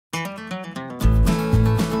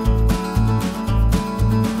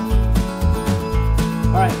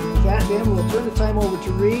We'll turn the time over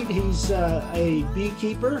to Reed. He's a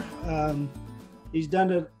beekeeper. He's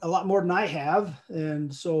done a lot more than I have,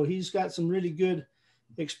 and so he's got some really good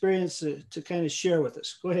experience to kind of share with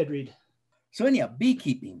us. Go ahead, Reed. So anyhow,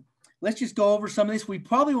 beekeeping. Let's just go over some of this. We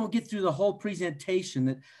probably won't get through the whole presentation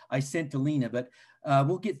that I sent to Lena, but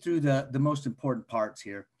we'll get through the most important parts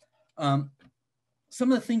here. Some of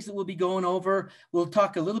the things that we'll be going over, we'll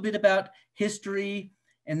talk a little bit about history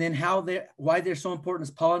and then why they're so important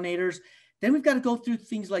as pollinators. Then we've got to go through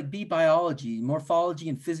things like bee biology, morphology,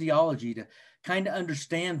 and physiology to kind of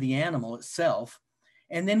understand the animal itself.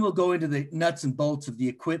 And then we'll go into the nuts and bolts of the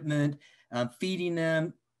equipment, feeding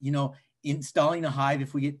them, installing a hive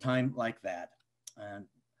if we get time like that.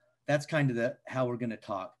 That's kind of how we're going to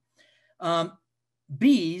talk.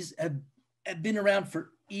 Bees have been around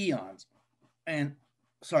for eons, and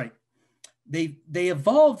they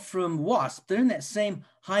evolved from wasps. They're in that same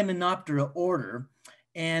Hymenoptera order.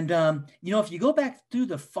 And, if you go back through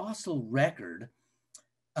the fossil record,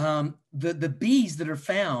 the bees that are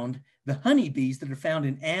found, the honeybees that are found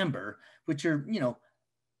in amber, which are,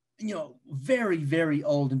 very, very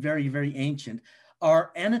old and very, very ancient,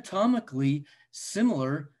 are anatomically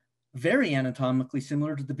similar, very anatomically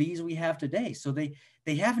similar to the bees we have today. So they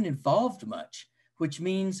haven't evolved much, which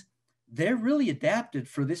means they're really adapted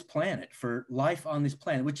for this planet, for life on this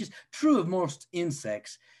planet, which is true of most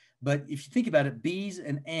insects. But if you think about it, bees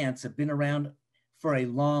and ants have been around for a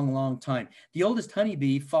long, long time. The oldest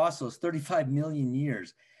honeybee fossil is 35 million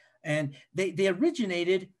years. And they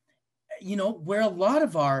originated, where a lot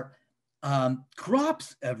of our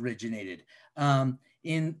crops originated,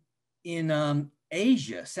 in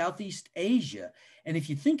Asia, Southeast Asia. And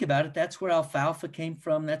if you think about it, that's where alfalfa came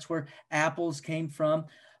from. That's where apples came from.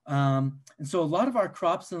 And so a lot of our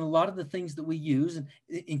crops and a lot of the things that we use,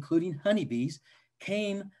 including honeybees,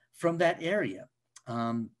 came from that area.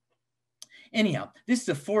 Anyhow, this is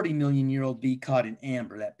a 40 million year old bee caught in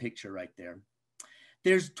amber, that picture right there.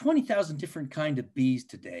 There's 20,000 different kind of bees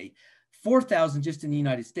today, 4,000 just in the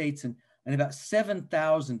United States, and about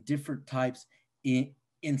 7,000 different types in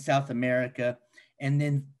South America, and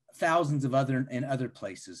then thousands of other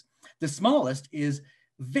places. The smallest is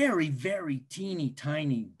very, very teeny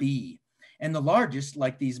tiny bee. And the largest,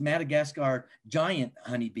 like these Madagascar giant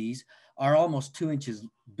honeybees, are almost 2 inches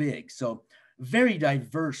big. So very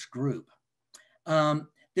diverse group.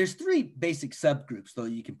 There's three basic subgroups, though,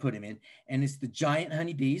 you can put them in. And it's the giant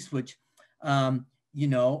honeybees, which, are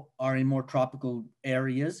in more tropical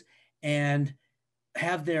areas and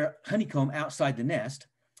have their honeycomb outside the nest.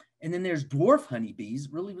 And then there's dwarf honeybees,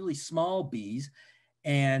 really, really small bees,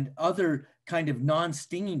 and other kind of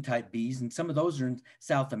non-stinging type bees. And some of those are in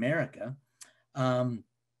South America.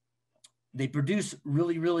 They produce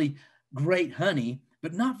really, really great honey,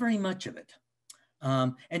 but not very much of it.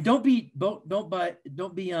 And don't be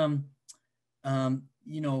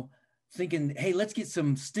thinking, hey, let's get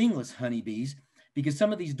some stingless honeybees, because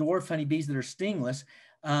some of these dwarf honeybees that are stingless,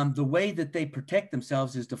 the way that they protect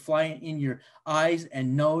themselves is to fly in your eyes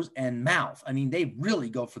and nose and mouth. I mean, they really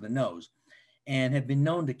go for the nose and have been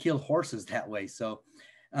known to kill horses that way. So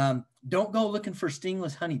don't go looking for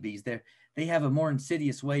stingless honeybees. They have a more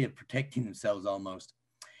insidious way of protecting themselves almost.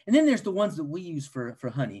 And then there's the ones that we use for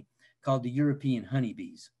honey, called the European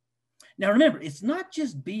honeybees. Now remember, it's not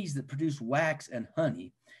just bees that produce wax and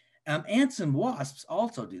honey. Ants and wasps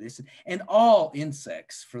also do this, and all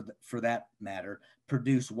insects, for that matter,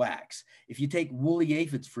 produce wax. If you take woolly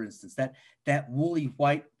aphids, for instance, that woolly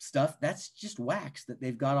white stuff, that's just wax that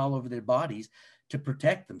they've got all over their bodies to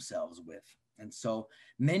protect themselves with. And so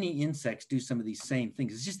many insects do some of these same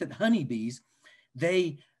things. It's just that honeybees,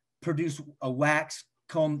 they produce a wax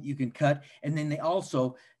comb that you can cut, and then they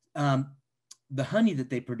also, the honey that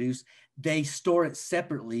they produce, they store it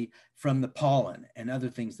separately from the pollen and other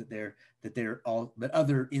things that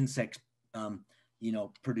other insects,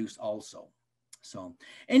 produce also. So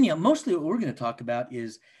anyhow, mostly what we're going to talk about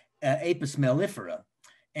is Apis mellifera,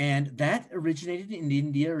 and that originated in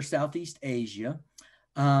India or Southeast Asia.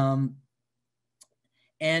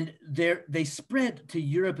 And they spread to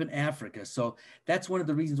Europe and Africa. So that's one of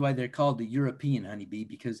the reasons why they're called the European honeybee,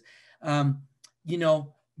 because,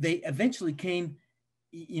 they eventually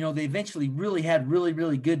really had really,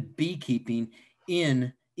 really good beekeeping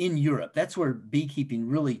in Europe. That's where beekeeping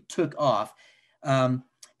really took off. And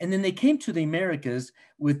then they came to the Americas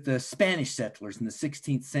with the Spanish settlers in the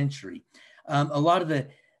 16th century. A lot of the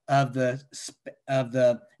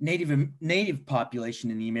native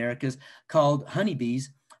population in the Americas called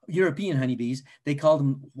honeybees, European honeybees, they called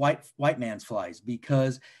them white man's flies,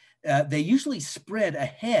 because they usually spread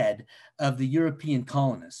ahead of the European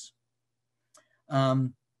colonists.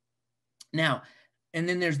 Now, and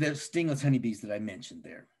then there's the stingless honeybees that I mentioned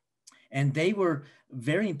there. And they were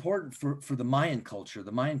very important for the Mayan culture.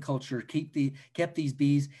 The Mayan culture kept these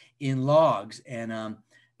bees in logs, and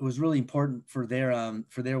it was really important for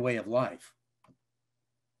their way of life.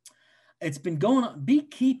 It's been going on,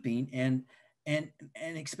 beekeeping and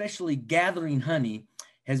especially gathering honey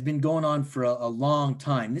has been going on for a long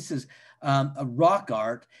time. This is a rock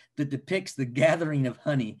art that depicts the gathering of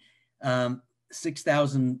honey,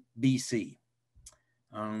 6,000 BC.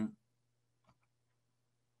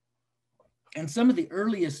 And some of the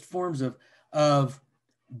earliest forms of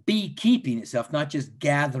beekeeping itself, not just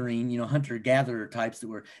gathering, hunter-gatherer types that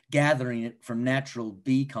were gathering it from natural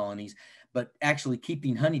bee colonies, but actually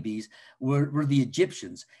keeping honeybees were the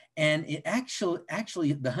Egyptians. And it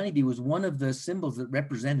actually, the honeybee was one of the symbols that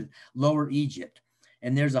represented Lower Egypt.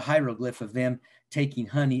 And there's a hieroglyph of them taking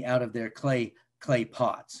honey out of their clay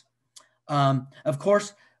pots. Of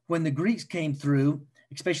course, when the Greeks came through,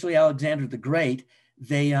 especially Alexander the Great,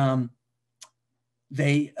 that's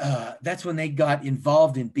when they got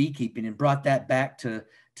involved in beekeeping and brought that back to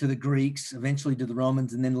the Greeks, eventually to the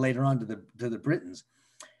Romans, and then later on to the Britons.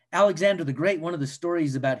 Alexander the Great, one of the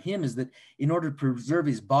stories about him is that in order to preserve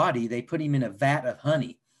his body, they put him in a vat of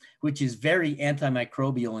honey, which is very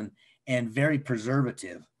antimicrobial and very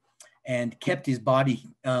preservative, and kept his body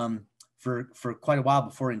for quite a while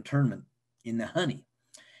before internment in the honey.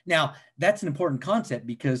 Now, that's an important concept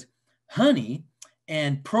because honey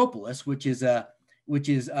and propolis, which is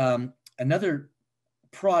another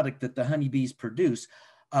product that the honeybees produce,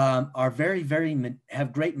 are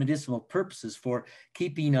have great medicinal purposes for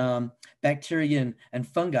keeping bacteria and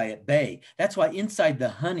fungi at bay. That's why inside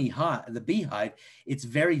the beehive, it's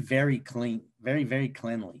very, very clean, very, very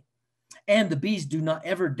cleanly. And the bees do not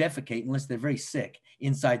ever defecate unless they're very sick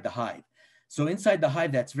inside the hive. So inside the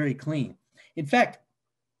hive, that's very clean. In fact,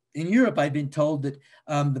 in Europe, I've been told that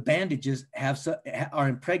the bandages are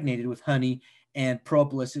impregnated with honey and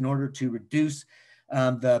propolis in order to reduce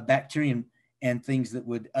the bacteria and things that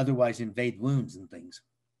would otherwise invade wounds and things.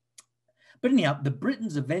 But anyhow, the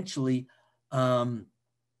Britons eventually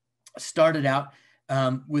started out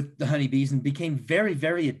with the honeybees and became very,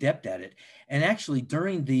 very adept at it. And actually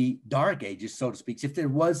during the Dark Ages, so to speak, if there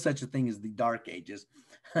was such a thing as the Dark Ages,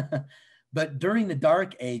 but during the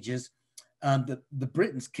Dark Ages, the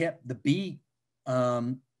Britons kept the bee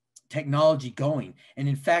technology going. And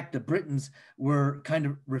in fact, the Britons were kind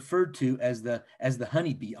of referred to as the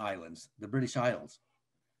honeybee islands, the British Isles.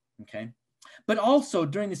 Okay. But also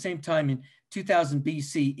during the same time in 2000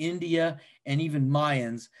 BC, India and even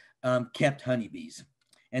Mayans kept honeybees,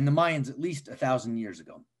 and the Mayans at least 1,000 years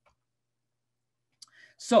ago.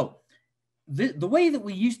 So the way that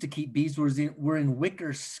we used to keep bees were in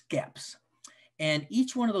wicker skeps, and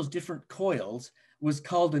each one of those different coils was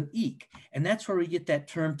called an eke, and that's where we get that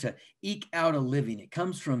term to eke out a living. It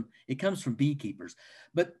comes from beekeepers,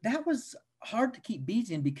 but that was hard to keep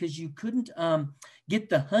bees in because you couldn't get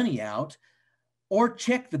the honey out or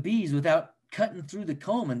check the bees without cutting through the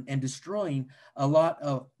comb and destroying a lot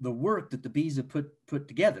of the work that the bees have put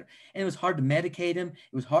together. And it was hard to medicate them.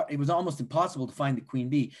 It was almost impossible to find the queen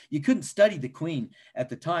bee. You couldn't study the queen at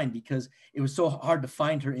the time because it was so hard to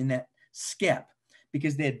find her in that skep,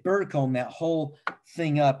 because they had burr combed that whole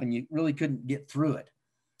thing up and you really couldn't get through it.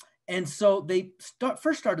 And so they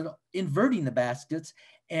first started inverting the baskets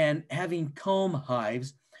and having comb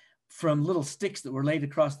hives from little sticks that were laid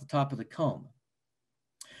across the top of the comb.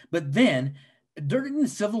 But then during the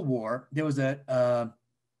Civil War, there was a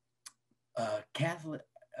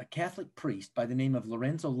Catholic priest by the name of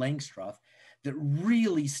Lorenzo Langstroth that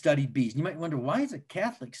really studied bees. You might wonder, why is a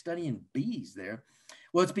Catholic studying bees there?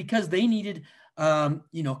 Well, it's because they needed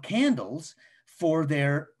candles for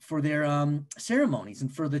their ceremonies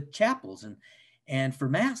and for the chapels and for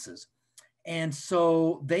masses. And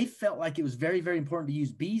so they felt like it was very, very important to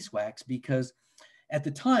use beeswax because at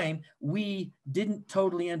the time we didn't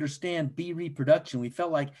totally understand bee reproduction. We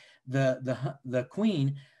felt like the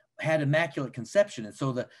queen had immaculate conception, and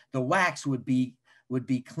so the wax would be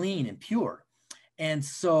clean and pure. And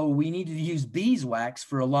so we needed to use beeswax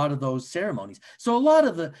for a lot of those ceremonies. So a lot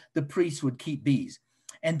of the priests would keep bees,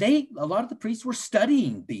 and a lot of the priests were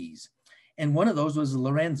studying bees. And one of those was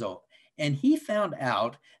Lorenzo. And he found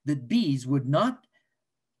out that bees would not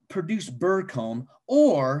produce burr comb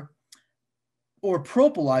or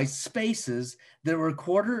propolised spaces that were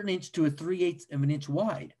 1/4 inch to 3/8 of an inch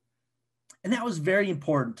wide. And that was very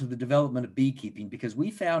important to the development of beekeeping, because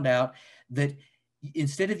we found out that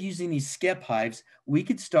instead of using these skep hives, we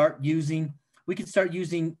could start using we could start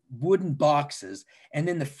using wooden boxes, and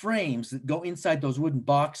then the frames that go inside those wooden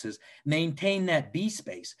boxes maintain that bee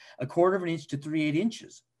space, 1/4 of an inch to 3/8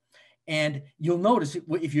 inches. And you'll notice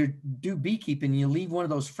if you do beekeeping, you leave one of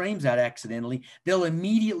those frames out accidentally, they'll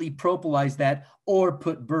immediately propolize that or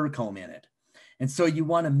put burr comb in it. And so you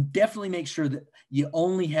want to definitely make sure that you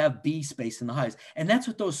only have bee space in the hives. And that's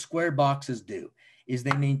what those square boxes do, is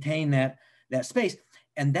they maintain that space.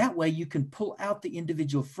 And that way you can pull out the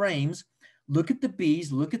individual frames, look at the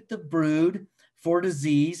bees, look at the brood for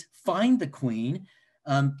disease, find the queen,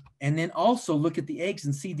 and then also look at the eggs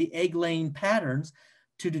and see the egg laying patterns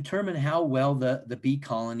to determine how well the bee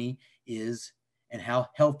colony is and how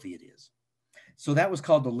healthy it is. So that was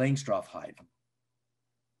called the Langstroth hive.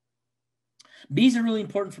 Bees are really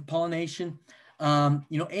important for pollination.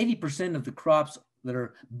 80% of the crops that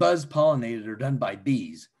are buzz pollinated are done by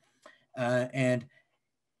bees. And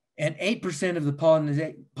 8% of the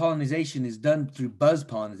pollination is done through buzz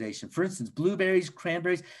pollination. For instance, blueberries,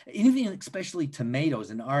 cranberries, even especially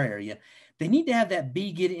tomatoes in our area, they need to have that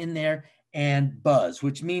bee get in there and buzz,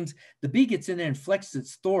 which means the bee gets in there and flexes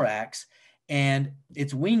its thorax and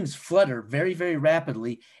its wings flutter very, very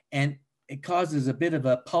rapidly, and it causes a bit of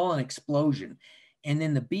a pollen explosion. And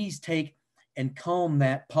then the bees take and comb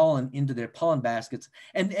that pollen into their pollen baskets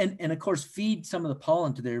and of course feed some of the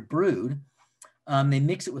pollen to their brood. They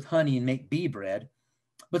mix it with honey and make bee bread,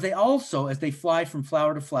 but they also, as they fly from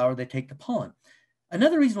flower to flower, they take the pollen.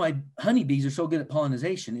 Another reason why honeybees are so good at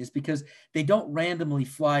pollination is because they don't randomly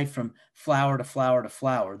fly from flower to flower to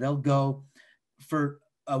flower. They'll go for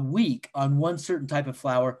a week on one certain type of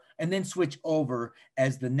flower and then switch over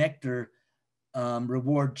as the nectar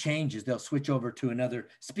reward changes. They'll switch over to another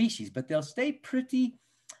species, but they'll stay pretty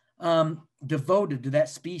devoted to that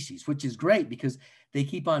species, which is great because they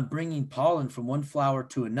keep on bringing pollen from one flower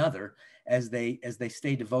to another as they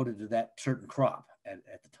stay devoted to that certain crop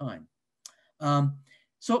at the time.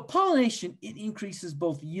 So pollination, it increases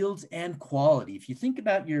both yields and quality. If you think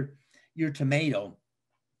about your tomato,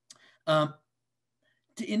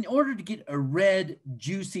 in order to get a red,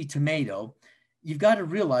 juicy tomato, you've got to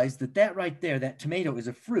realize that right there, that tomato is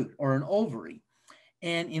a fruit or an ovary.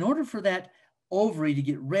 And in order for that ovary to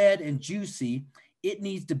get red and juicy, it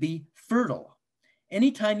needs to be fertile.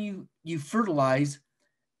 Anytime you fertilize,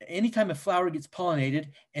 anytime a flower gets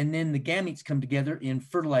pollinated and then the gametes come together in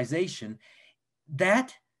fertilization,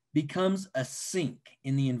 that becomes a sink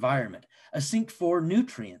in the environment, a sink for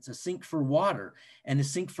nutrients, a sink for water, and a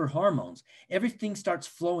sink for hormones. Everything starts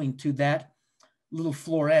flowing to that little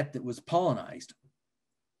floret that was pollinized.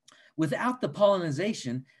 Without the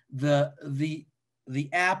pollinization, the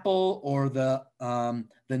apple or the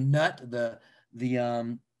nut,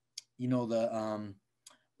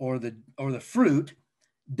 or the fruit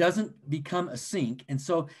doesn't become a sink. And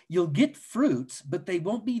so you'll get fruits, but they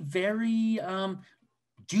won't be very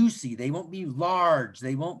juicy. They won't be large.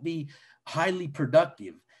 They won't be highly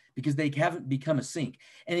productive because they haven't become a sink.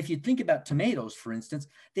 And if you think about tomatoes, for instance,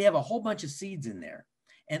 they have a whole bunch of seeds in there,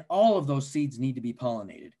 and all of those seeds need to be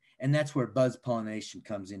pollinated. And that's where buzz pollination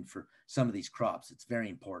comes in for some of these crops. It's very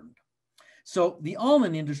important. So the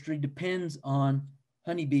almond industry depends on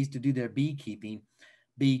honeybees to do their beekeeping,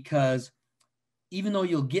 because even though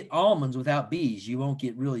you'll get almonds without bees, you won't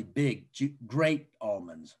get really big, great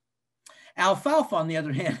almonds. Alfalfa, on the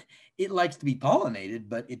other hand, it likes to be pollinated,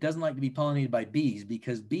 but it doesn't like to be pollinated by bees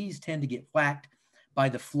because bees tend to get whacked by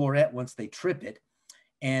the floret once they trip it,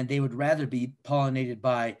 and they would rather be pollinated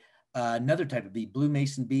by another type of bee, blue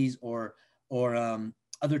mason bees or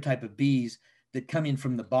other type of bees that come in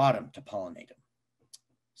from the bottom to pollinate them.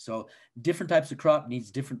 So different types of crop needs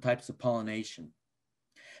different types of pollination.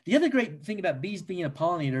 The other great thing about bees being a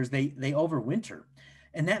pollinator is they overwinter.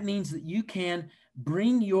 And that means that you can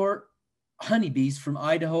bring your honeybees from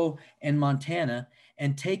Idaho and Montana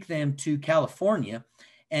and take them to California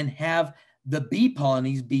and have the bee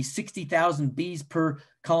colonies be 60,000 bees per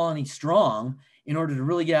colony strong in order to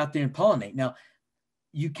really get out there and pollinate. Now,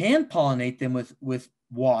 you can pollinate them with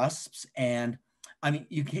wasps, and I mean,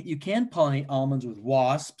 you can pollinate almonds with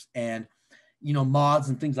wasps and, moths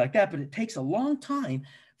and things like that, but it takes a long time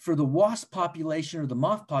for the wasp population or the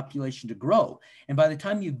moth population to grow. And by the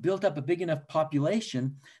time you've built up a big enough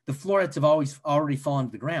population, the florets have already fallen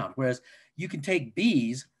to the ground. Whereas you can take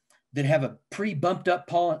bees that have a pre-bumped up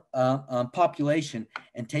population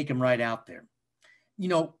and take them right out there.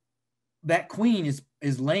 That queen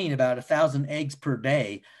is laying about 1,000 eggs per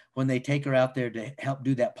day when they take her out there to help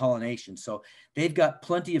do that pollination. So they've got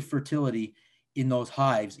plenty of fertility in those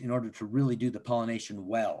hives in order to really do the pollination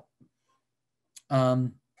well.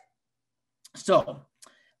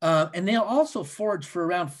 And they'll also forage for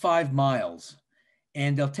around 5 miles,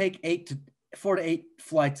 and they'll take 4 to 8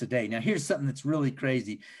 flights a day. Now, here's something that's really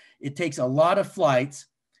crazy. It takes a lot of flights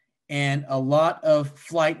and a lot of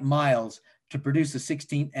flight miles to produce a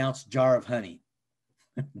 16-ounce jar of honey.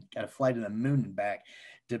 Got to fly to the moon and back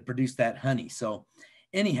to produce that honey. So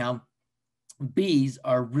anyhow, bees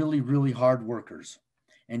are really, really hard workers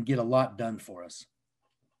and get a lot done for us.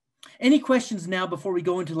 Any questions now before we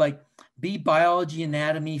go into like bee biology,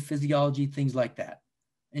 anatomy, physiology, things like that?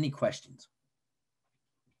 Any questions?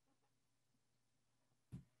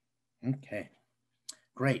 Okay,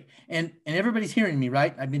 great. And everybody's hearing me,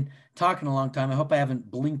 right? I've been talking a long time. I hope I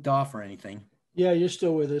haven't blinked off or anything. Yeah, you're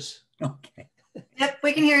still with us. Okay. Yep,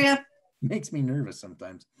 we can hear you. Makes me nervous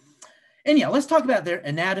sometimes. Anyhow, let's talk about their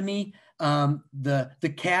anatomy.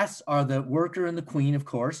 The casts are the worker and the queen, of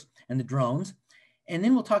course, and the drones. And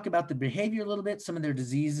then we'll talk about the behavior a little bit, some of their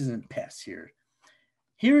diseases and pests here.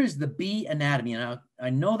 Here is the bee anatomy. And I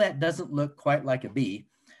know that doesn't look quite like a bee,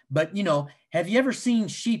 but you know, have you ever seen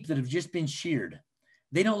sheep that have just been sheared?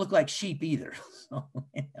 They don't look like sheep either. So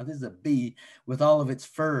this is a bee with all of its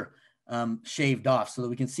fur shaved off so that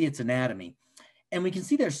we can see its anatomy. And we can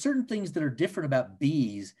see there's certain things that are different about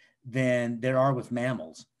bees than there are with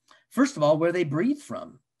mammals. First of all, where they breathe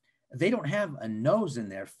from. They don't have a nose in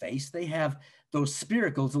their face. They have those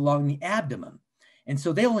spiracles along the abdomen. And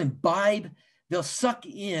so they'll suck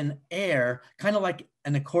in air, kind of like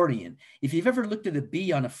an accordion. If you've ever looked at a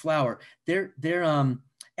bee on a flower, their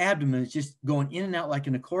abdomen is just going in and out like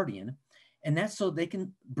an accordion. And that's so they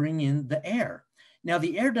can bring in the air. Now,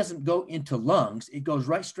 the air doesn't go into lungs. It goes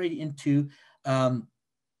right straight into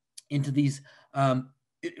these,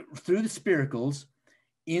 through the spiracles,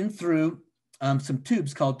 in through some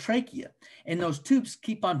tubes called trachea. And those tubes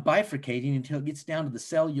keep on bifurcating until it gets down to the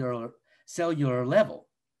cellular level,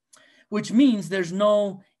 which means there's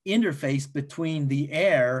no interface between the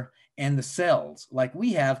air and the cells. Like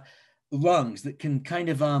we have lungs that can kind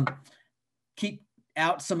of keep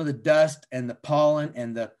out some of the dust and the pollen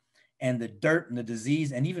and the dirt and the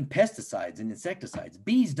disease and even pesticides and insecticides.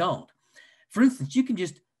 Bees don't. For instance, you can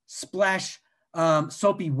just splash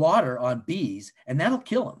soapy water on bees and that'll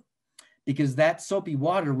kill them, because that soapy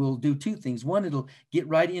water will do two things. One, it'll get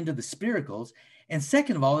right into the spiracles. And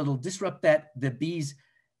second of all, it'll disrupt the bee's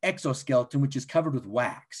exoskeleton, which is covered with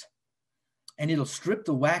wax. And it'll strip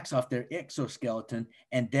the wax off their exoskeleton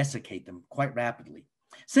and desiccate them quite rapidly.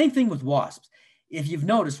 Same thing with wasps. If you've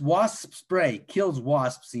noticed, wasp spray kills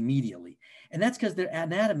wasps immediately. And that's because their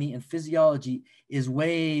anatomy and physiology is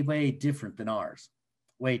way, way different than ours.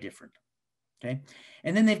 Way different. Okay.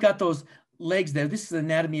 And then they've got those legs there. This is the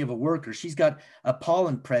anatomy of a worker. She's got a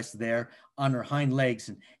pollen press there on her hind legs,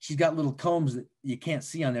 and she's got little combs that you can't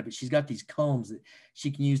see on there, but she's got these combs that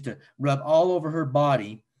she can use to rub all over her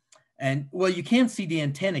body. And well, you can see the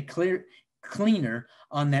antenna cleaner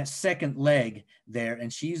on that second leg there,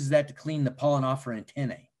 and she uses that to clean the pollen off her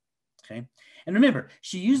antennae. Okay. And remember,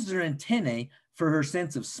 she uses her antennae for her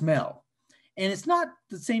sense of smell. And it's not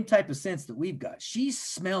the same type of sense that we've got. She's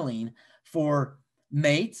smelling for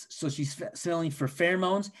mates, so she's smelling for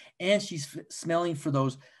pheromones, and she's smelling for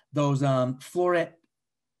those floret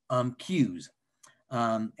cues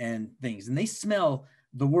and things. And they smell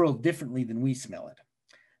the world differently than we smell it.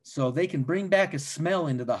 So they can bring back a smell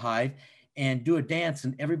into the hive and do a dance,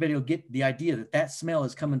 and everybody will get the idea that that smell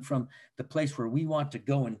is coming from the place where we want to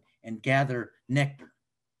go and gather nectar.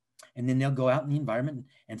 And then they'll go out in the environment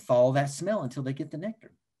and follow that smell until they get the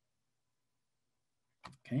nectar.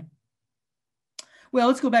 Okay. Well,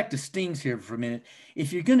 let's go back to stings here for a minute.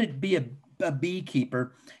 If you're going to be a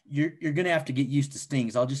beekeeper, you're going to have to get used to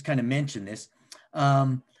stings. I'll just kind of mention this.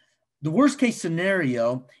 The worst case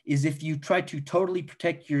scenario is if you try to totally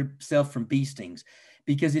protect yourself from bee stings,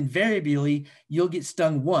 because invariably you'll get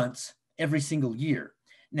stung once every single year.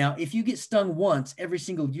 Now, if you get stung once every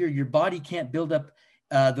single year, your body can't build up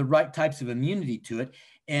the right types of immunity to it.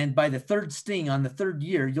 And by the third sting on the third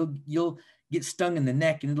year, you'll get stung in the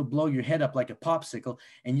neck and it'll blow your head up like a popsicle,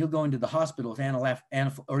 and you'll go into the hospital with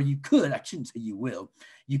or you could, I shouldn't say you will,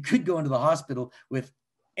 you could go into the hospital with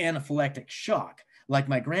anaphylactic shock like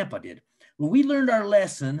my grandpa did. Well, we learned our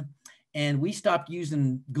lesson and we stopped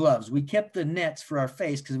using gloves. We kept the nets for our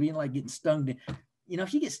face because we didn't like getting stung. You know,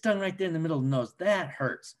 if you get stung right there in the middle of the nose, that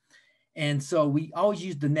hurts. And so we always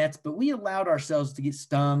used the nets, but we allowed ourselves to get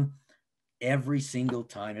stung every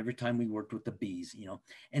time we worked with the bees, you know,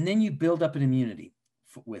 and then you build up an immunity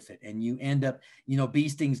with it, and you end up, you know, bee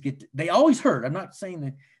stings they always hurt. I'm not saying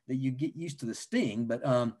that you get used to the sting, but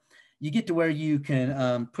you get to where you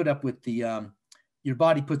can put up with your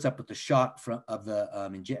body puts up with the shock of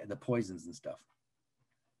the poisons and stuff.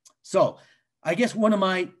 So I guess one of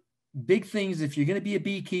my big things, if you're going to be a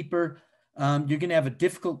beekeeper, you're going to have a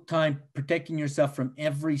difficult time protecting yourself from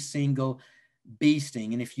every single bee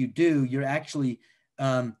sting. And if you do, you're actually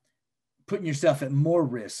putting yourself at more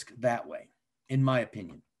risk that way, in my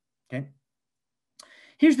opinion. Okay.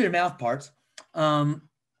 Here's their mouth parts. Of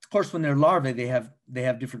course, when they're larvae, they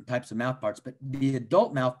have different types of mouth parts, but the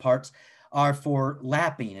adult mouth parts are for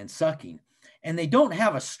lapping and sucking. And they don't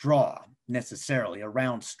have a straw necessarily, a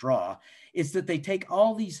round straw. It's that they take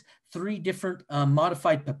all these 3 different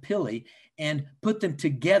modified papillae and put them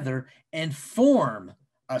together and form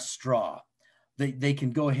a straw that they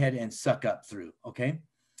can go ahead and suck up through. Okay.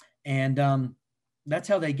 And that's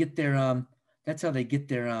how they get their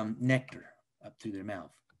nectar up through their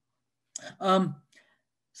mouth.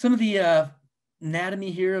 Some of the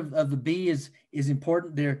anatomy here of the bee is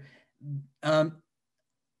important. There,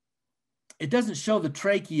 it doesn't show the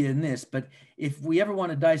trachea in this, but if we ever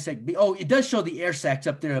want to dissect bee, oh, it does show the air sacs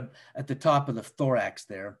up there at the top of the thorax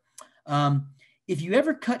there. If you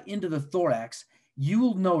ever cut into the thorax, you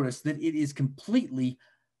will notice that it is completely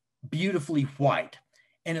beautifully white.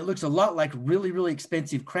 And it looks a lot like really, really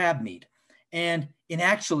expensive crab meat. And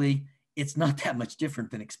actually, it's not that much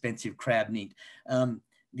different than expensive crab meat.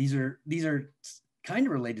 These are kind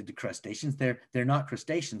of related to crustaceans. They're not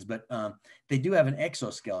crustaceans, but they do have an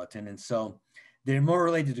exoskeleton. And so they're more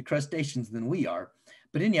related to crustaceans than we are.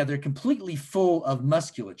 But anyhow, they're completely full of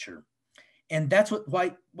musculature. And that's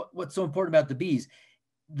what's so important about the bees.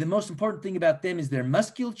 The most important thing about them is their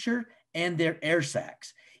musculature and their air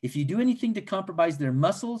sacs. If you do anything to compromise their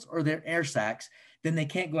muscles or their air sacs, then they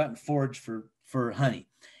can't go out and forage for honey.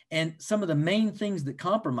 And some of the main things that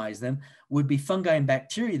compromise them would be fungi and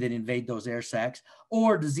bacteria that invade those air sacs,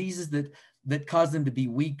 or diseases that cause them to be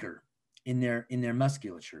weaker in their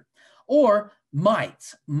musculature, or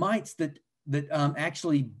mites that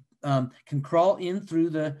actually can crawl in through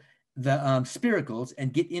the spiracles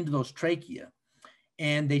and get into those trachea.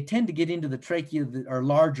 And they tend to get into the trachea that are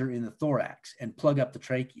larger in the thorax and plug up the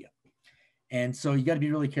trachea. And so you got to be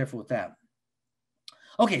really careful with that.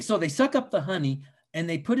 Okay, so they suck up the honey and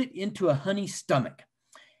they put it into a honey stomach.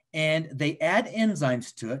 And they add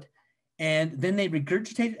enzymes to it. And then they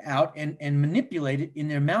regurgitate it out and manipulate it in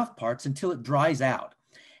their mouth parts until it dries out.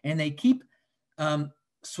 And they keep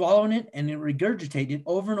swallowing it and regurgitate it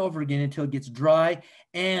over and over again until it gets dry.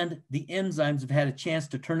 And the enzymes have had a chance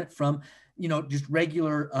to turn it from just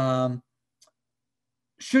regular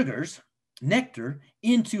sugars, nectar,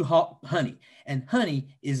 into honey. And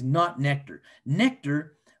honey is not nectar.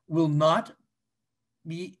 Nectar will not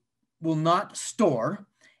store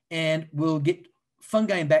and will get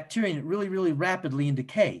fungi and bacteria in it really, really rapidly in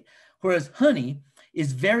decay. Whereas honey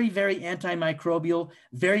is very, very antimicrobial,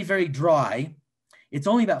 very, very dry. It's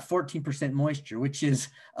only about 14% moisture, which is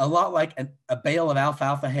a lot like a bale of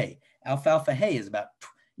alfalfa hay. Alfalfa hay is about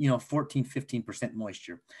 14, 15%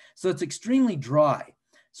 moisture. So it's extremely dry.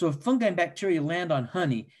 So if fungi and bacteria land on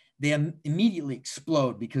honey, they immediately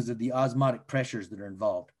explode because of the osmotic pressures that are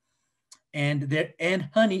involved. And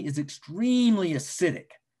honey is extremely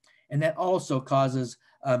acidic. And that also causes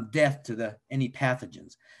death to any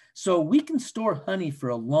pathogens. So we can store honey for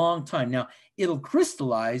a long time. Now, it'll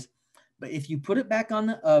crystallize, but if you put it back on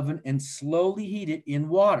the oven and slowly heat it in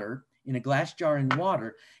water, in a glass jar in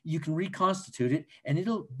water, you can reconstitute it and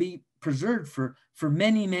it'll be preserved for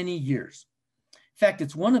many, many years. In fact,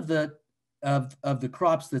 it's one of the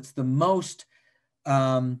crops that's the most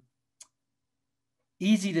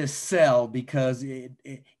easy to sell because you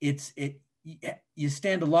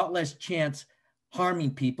stand a lot less chance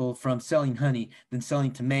harming people from selling honey than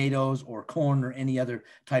selling tomatoes or corn or any other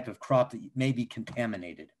type of crop that may be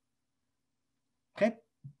contaminated. Okay.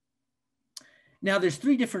 Now there's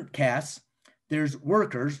 3 different castes. There's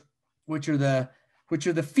workers, which are the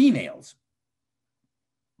females.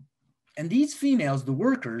 And these females, the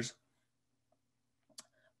workers,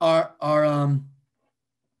 are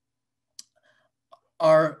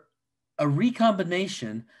a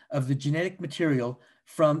recombination of the genetic material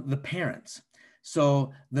from the parents.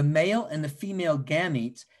 So the male and the female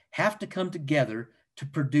gametes have to come together to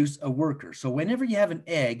produce a worker. So whenever you have an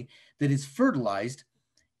egg that is fertilized,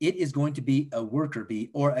 it is going to be a worker bee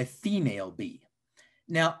or a female bee.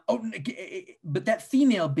 Now, but that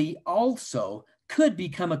female bee also could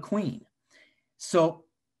become a queen. So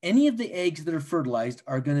any of the eggs that are fertilized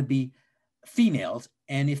are going to be females.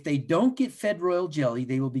 And if they don't get fed royal jelly,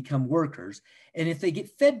 they will become workers. And if they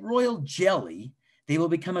get fed royal jelly, they will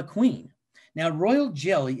become a queen. Now, royal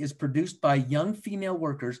jelly is produced by young female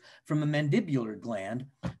workers from a mandibular gland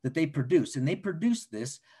that they produce. And they produce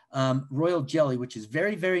this royal jelly, which is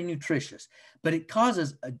very, very nutritious, but it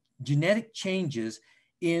causes genetic changes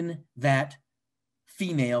in that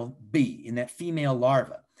female bee, in that female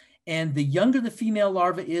larva. And the younger the female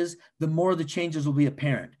larva is, the more the changes will be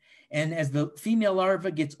apparent. And as the female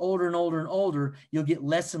larva gets older and older and older, you'll get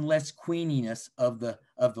less and less queeniness of the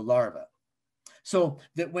larva. So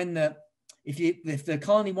that when if the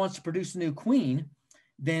colony wants to produce a new queen,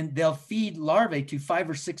 then they'll feed larvae to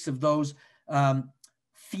 5 or 6 of those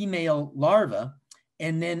female larvae,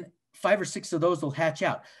 and then 5 or 6 of those will hatch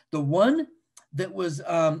out. The one that was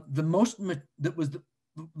the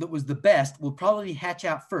best will probably hatch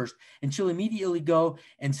out first, and she'll immediately go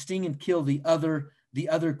and sting and kill the other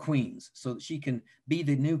queens, so that she can be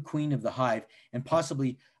the new queen of the hive, and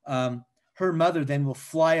possibly her mother then will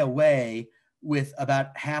fly away with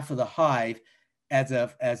about half of the hive as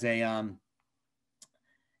a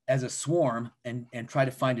swarm and try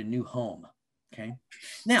to find a new home. Okay.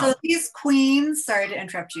 Now, so these queens, sorry to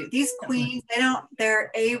interrupt you. These queens, are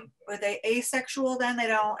they asexual then? They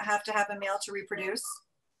don't have to have a male to reproduce?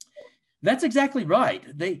 That's exactly right.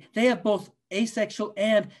 They have both asexual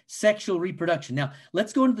and sexual reproduction. Now,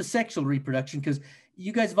 let's go into the sexual reproduction, because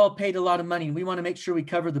you guys have all paid a lot of money, and we want to make sure we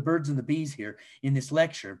cover the birds and the bees here in this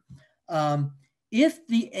lecture. If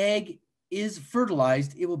the egg is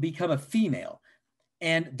fertilized, it will become a female,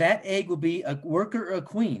 and that egg will be a worker or a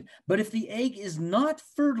queen. But if the egg is not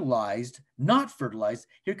fertilized,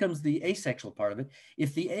 here comes the asexual part of it.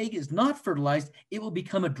 If the egg is not fertilized, it will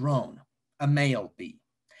become a drone, a male bee.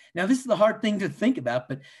 Now, this is the hard thing to think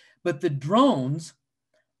about, but the drones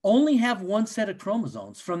only have one set of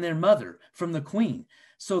chromosomes from their mother, from the queen.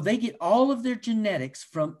 So they get all of their genetics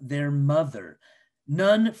from their mother,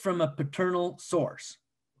 none from a paternal source.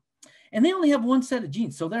 And they only have one set of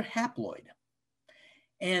genes, so they're haploid.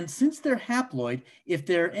 And since they're haploid, if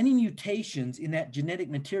there are any mutations in that genetic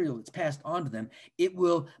material that's passed on to them, it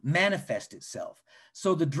will manifest itself.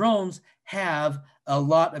 So the drones have a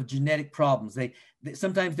lot of genetic problems.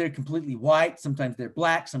 Sometimes they're completely white, sometimes they're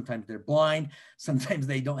black, sometimes they're blind, sometimes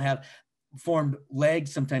they don't have formed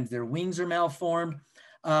legs, sometimes their wings are malformed.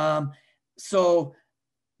 So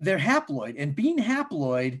they're haploid, and being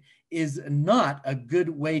haploid is not a good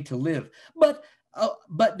way to live. But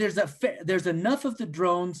there's enough of the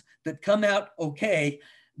drones that come out okay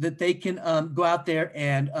that they can go out there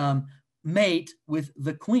and mate with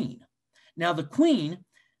the queen. Now, the queen,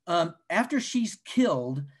 after she's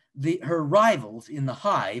killed her rivals in the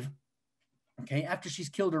hive, okay, after she's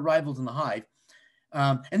killed her rivals in the hive,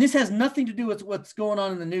 and this has nothing to do with what's going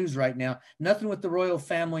on in the news right now, nothing with the royal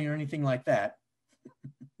family or anything like that.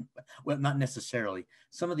 Well, not necessarily.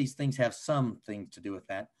 Some of these things have something to do with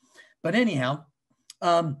that. But anyhow,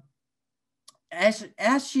 after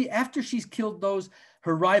she's killed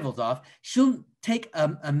her rivals off, she'll take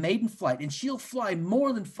a maiden flight, and she'll fly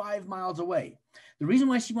more than 5 miles away. The reason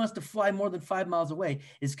why she wants to fly more than 5 miles away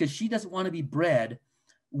is because she doesn't want to be bred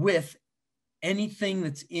with anything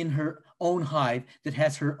that's in her own hive that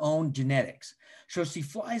has her own genetics. So she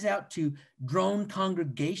flies out to drone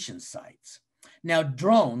congregation sites. Now,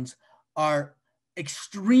 drones are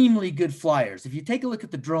extremely good flyers. If you take a look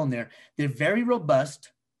at the drone there, they're very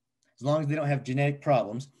robust, as long as they don't have genetic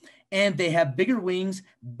problems, and they have bigger wings,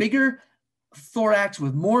 bigger thorax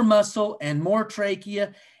with more muscle and more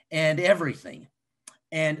trachea and everything.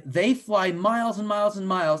 And they fly miles and miles and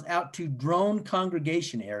miles out to drone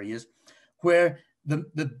congregation areas where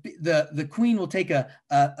the queen will take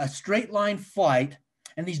a straight line flight.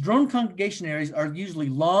 And these drone congregation areas are usually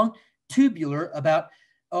long, tubular, about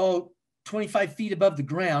 25 feet above the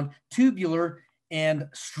ground, tubular and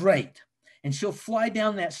straight. And she'll fly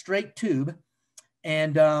down that straight tube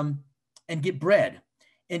and get bred.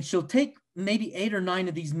 And she'll take maybe 8 or 9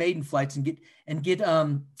 of these maiden flights and get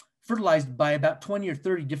fertilized by about 20 or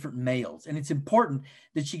 30 different males. And it's important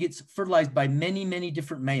that she gets fertilized by many, many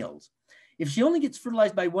different males. If she only gets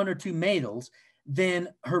fertilized by 1 or 2 males, then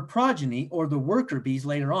her progeny, or the worker bees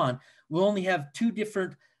later on, will only have 2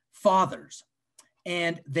 different fathers.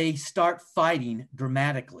 And they start fighting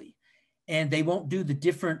dramatically. And they won't do the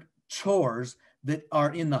different chores that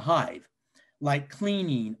are in the hive, like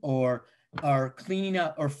cleaning or cleaning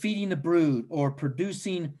up or feeding the brood or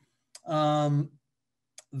producing from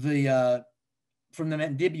the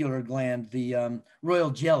mandibular gland, the royal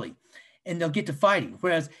jelly. And they'll get to fighting.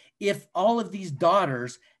 Whereas if all of these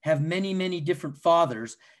daughters have many, many different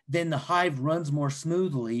fathers, then the hive runs more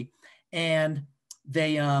smoothly, and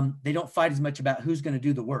they don't fight as much about who's going to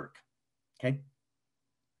do the work. Okay.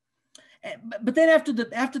 But then after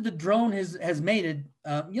the drone has mated,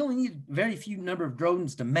 you only need a very few number of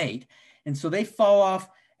drones to mate. And so they fall off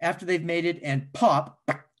after they've mated and pop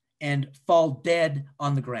and fall dead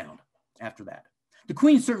on the ground after that. The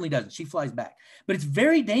queen certainly doesn't. She flies back. But it's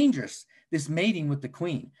very dangerous, this mating with the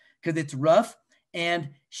queen, because it's rough and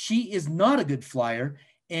she is not a good flyer.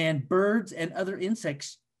 And birds and other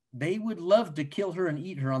insects, they would love to kill her and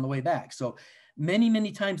eat her on the way back. So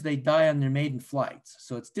many times they die on their maiden flights.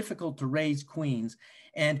 So it's difficult to raise queens.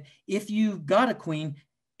 And if you've got a queen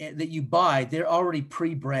that you buy, they're already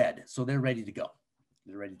pre-bred. So they're ready to go.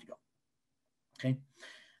 They're ready to go. Okay.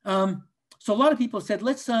 So a lot of people said,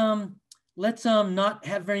 let's not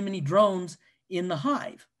have very many drones in the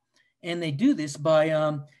hive. And they do this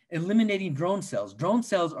by eliminating drone cells. Drone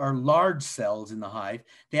cells are large cells in the hive.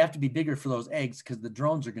 They have to be bigger for those eggs because the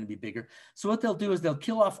drones are going to be bigger. So what they'll do is they'll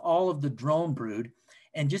kill off all of the drone brood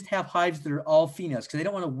and just have hives that are all females because they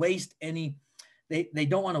don't want to waste any, they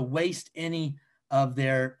don't want to waste any of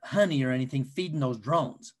their honey or anything feeding those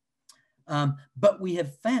drones. But we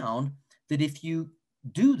have found that if you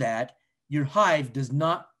do that, your hive does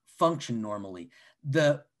not function normally.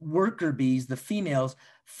 The worker bees, the females,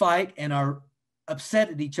 fight and are upset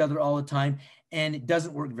at each other all the time, and it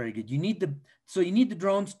doesn't work very good. You need the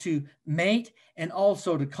drones to mate and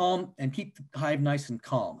also to calm and keep the hive nice and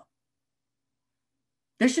calm.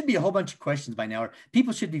 There should be a whole bunch of questions by now, or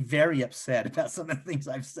people should be very upset about some of the things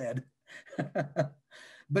I've said.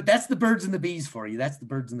 But that's the birds and the bees for you. That's the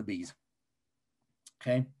birds and the bees.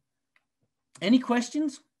 Okay. Any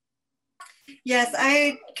questions? Yes,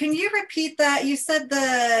 can you repeat that? You said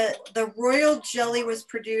the royal jelly was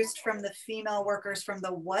produced from the female workers from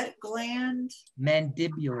the what gland?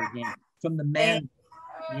 Mandibular gland. From the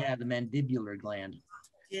the mandibular gland,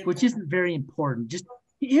 which isn't very important. Just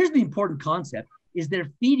here's the important concept is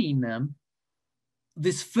they're feeding them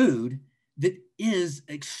this food that is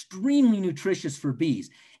extremely nutritious for bees,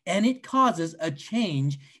 and it causes a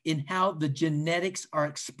change in how the genetics are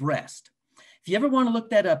expressed. If you ever want to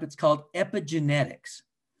look that up, it's called epigenetics.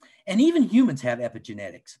 And even humans have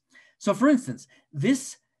epigenetics. So for instance,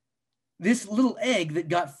 this little egg that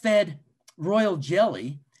got fed royal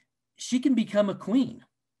jelly, she can become a queen.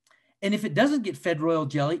 And if it doesn't get fed royal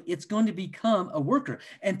jelly, it's going to become a worker.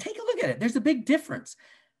 And take a look at it. There's a big difference.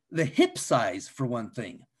 The hip size, for one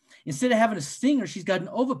thing. Instead of having a stinger, she's got an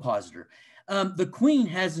ovipositor. The queen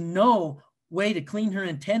has no way to clean her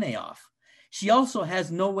antennae off. She also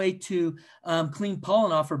has no way to clean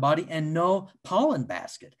pollen off her body and no pollen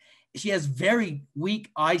basket. She has very weak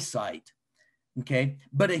eyesight, okay,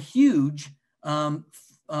 but a huge, kind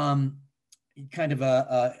of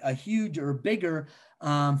a huge or bigger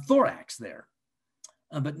thorax there,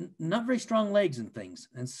 but not very strong legs and things.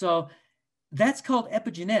 And so that's called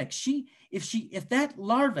epigenetics. If that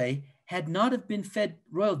larvae had not have been fed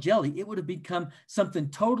royal jelly, it would have become something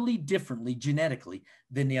totally differently genetically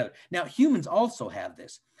than the other. Now, humans also have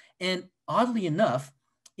this. And oddly enough,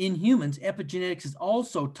 in humans, epigenetics is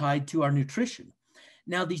also tied to our nutrition.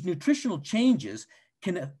 Now, these nutritional changes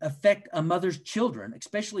can affect a mother's children,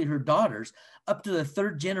 especially her daughters, up to the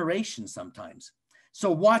third generation sometimes.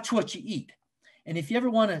 So watch what you eat. And if you ever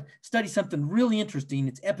want to study something really interesting,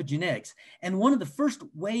 it's epigenetics. And one of the first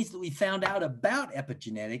ways that we found out about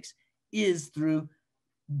epigenetics is through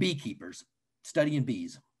beekeepers, studying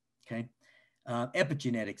bees, okay?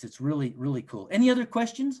 Epigenetics, it's really, really cool. Any other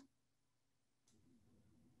questions?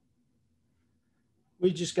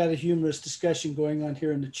 We just got a humorous discussion going on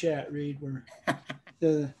here in the chat, Reed, where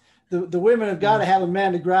the women have got to have a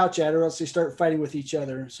man to grouch at or else they start fighting with each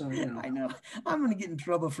other. So, you know. I know. I'm going to get in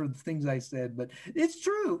trouble for the things I said, but it's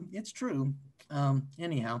true. It's true.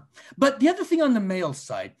 Anyhow, but the other thing on the male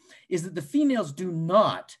side is that the females do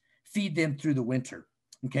not feed them through the winter.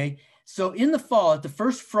 Okay. So in the fall, at the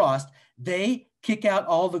first frost, they kick out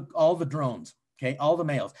all the drones. Okay. All the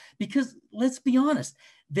males, because let's be honest,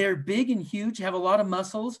 they're big and huge, have a lot of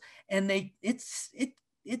muscles, and it's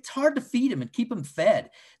hard to feed them and keep them fed.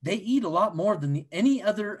 They eat a lot more than any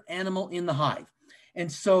other animal in the hive. And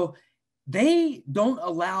so they don't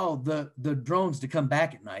allow the drones to come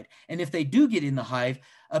back at night. And if they do get in the hive,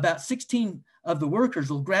 about 16 of the workers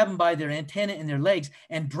will grab them by their antenna and their legs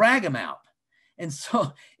and drag them out. And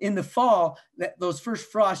so in the fall, those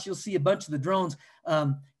first frosts, you'll see a bunch of the drones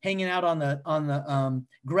hanging out on the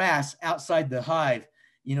grass outside the hive,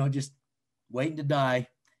 you know, just waiting to die.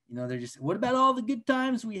 You know, they're just, what about all the good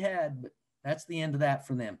times we had? But that's the end of that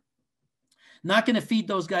for them. Not going to feed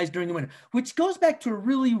those guys during the winter, which goes back to a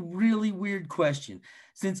really, really weird question.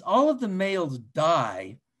 Since all of the males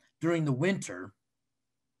die during the winter,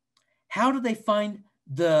 how do they find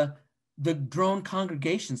the the drone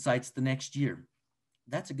congregation sites the next year?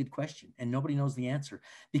 That's a good question, and nobody knows the answer,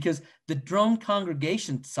 because the drone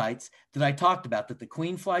congregation sites that I talked about that the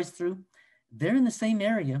queen flies through, they're in the same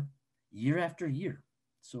area year after year.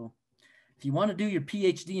 So if you want to do your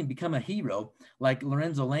PhD and become a hero like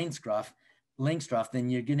Lorenzo Langstroth, then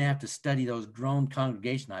you're going to have to study those drone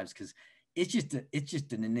congregation hives, because it's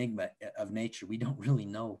just an enigma of nature. We don't really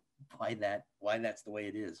know why that's the way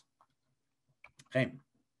it is. Okay.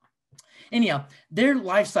 Anyhow, their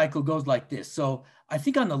life cycle goes like this. So I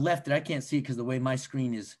think on the left there, I can't see it because the way my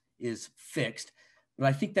screen is fixed, but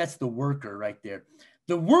I think that's the worker right there.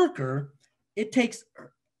 The worker, it takes,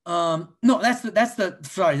 no, that's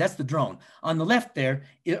the drone. On the left there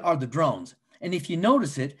are the drones. And if you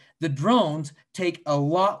notice it, the drones take a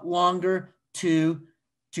lot longer to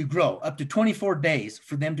grow, up to 24 days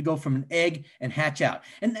for them to go from an egg and hatch out.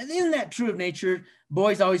 And isn't that true of nature?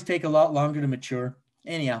 Boys always take a lot longer to mature.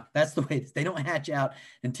 Anyhow, that's the way it is. They don't hatch out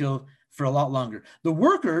until for a lot longer. The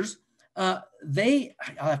workers, I'll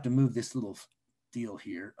have to move this little deal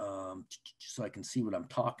here so I can see what I'm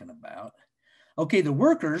talking about. Okay, the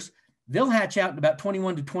workers, they'll hatch out in about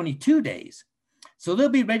 21 to 22 days. So they'll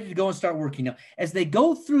be ready to go and start working. Now, as they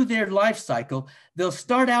go through their life cycle, they'll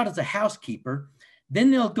start out as a housekeeper. Then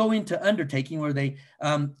they'll go into undertaking where they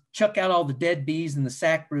chuck out all the dead bees and the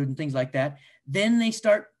sac brood and things like that. Then they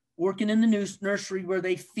start working in the nursery where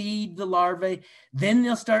they feed the larvae. Then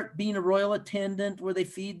they'll start being a royal attendant where they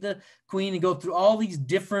feed the queen and go through all these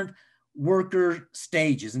different worker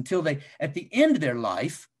stages until they, at the end of their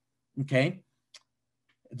life, okay,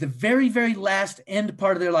 the very, very last end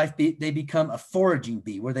part of their life, they become a foraging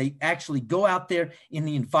bee where they actually go out there in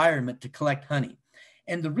the environment to collect honey.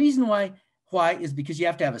 And the reason why is because you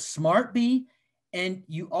have to have a smart bee, and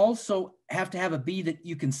you also have to have a bee that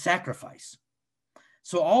you can sacrifice.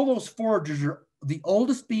 So all those foragers are the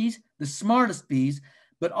oldest bees, the smartest bees,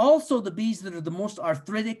 but also the bees that are the most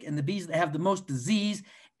arthritic and the bees that have the most disease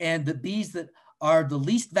and the bees that are the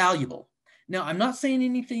least valuable. Now, I'm not saying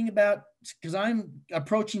anything about, because I'm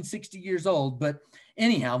approaching 60 years old, but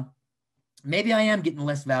anyhow, maybe I am getting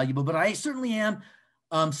less valuable, but I certainly am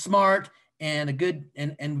smart and a good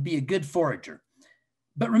and be a good forager.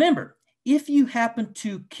 But remember, if you happen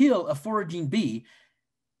to kill a foraging bee,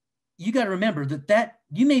 you got to remember that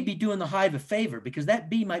you may be doing the hive a favor, because that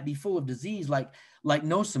bee might be full of disease like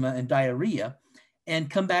nosema and diarrhea and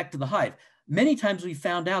come back to the hive. Many times we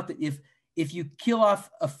found out that if you kill off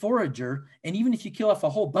a forager, and even if you kill off a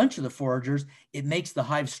whole bunch of the foragers, it makes the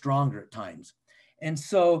hive stronger at times. And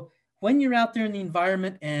so when you're out there in the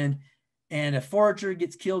environment and a forager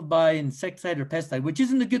gets killed by insecticide or pesticide, which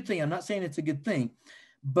isn't a good thing, I'm not saying it's a good thing,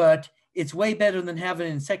 but it's way better than having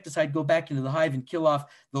an insecticide go back into the hive and kill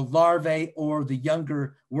off the larvae or the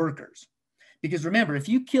younger workers. Because remember, if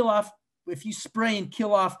you spray and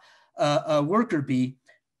kill off a worker bee,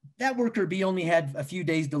 that worker bee only had a few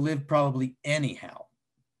days to live probably anyhow.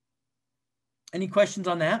 Any questions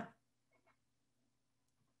on that?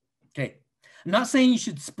 Okay. I'm not saying you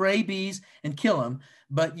should spray bees and kill them,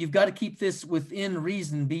 but you've got to keep this within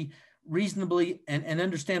reason, be reasonably and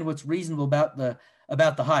understand what's reasonable about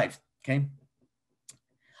the hive. Okay.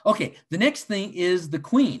 Okay. The next thing is the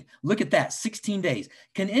queen. Look at that, 16 days.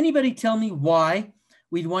 Can anybody tell me why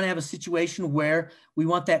we'd want to have a situation where we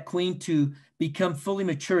want that queen to become fully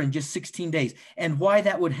mature in just 16 days and why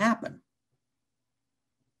that would happen?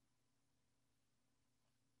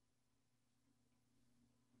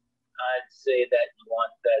 I'd say that you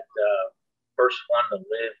want that first one to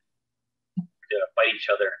live to fight each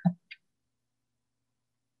other.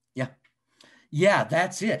 Yeah. Yeah,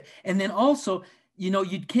 that's it. And then also,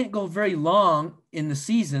 you can't go very long in the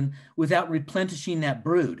season without replenishing that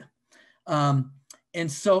brood. And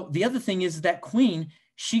so the other thing is that queen,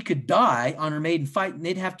 she could die on her maiden flight, and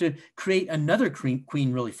they'd have to create another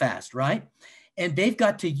queen really fast, right? And they've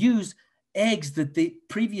got to use eggs that the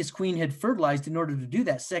previous queen had fertilized in order to do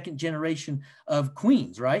that second generation of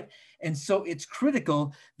queens, right? And so it's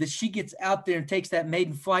critical that she gets out there and takes that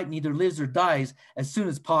maiden flight and either lives or dies as soon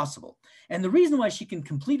as possible. And the reason why she can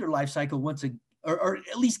complete her life cycle or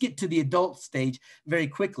at least get to the adult stage very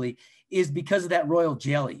quickly is because of that royal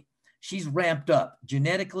jelly. She's ramped up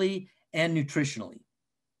genetically and nutritionally.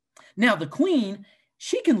 Now, the queen,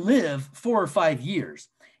 she can live 4 or 5 years.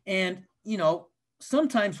 And,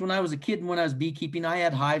 sometimes when I was a kid and when I was beekeeping, I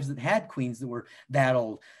had hives that had queens that were that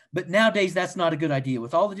old. But nowadays, that's not a good idea.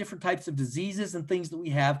 With all the different types of diseases and things that we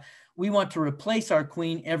have, we want to replace our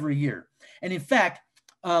queen every year. And in fact,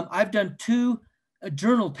 I've done 2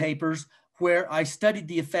 journal papers where I studied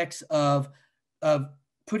the effects of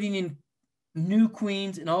putting in new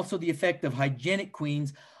queens and also the effect of hygienic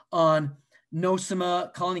queens on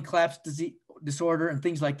nosema, colony collapse disorder, and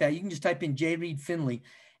things like that. You can just type in J. Reed Findlay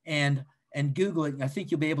and Google it. And I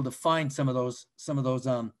think you'll be able to find some of those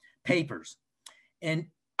papers. And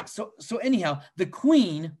so anyhow, the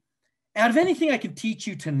queen, out of anything I can teach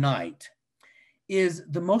you tonight, is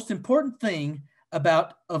the most important thing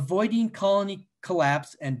about avoiding colony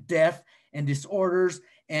collapse and death and disorders.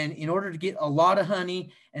 And in order to get a lot of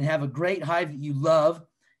honey and have a great hive that you love,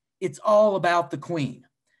 it's all about the queen.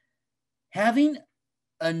 Having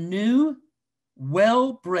a new,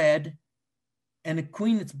 well-bred, and a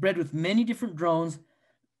queen that's bred with many different drones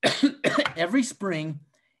every spring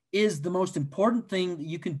is the most important thing that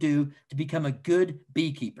you can do to become a good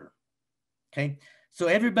beekeeper. Okay, so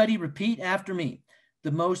everybody repeat after me.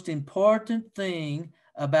 The most important thing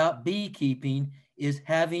about beekeeping is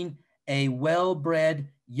having a well-bred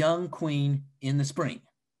young queen in the spring.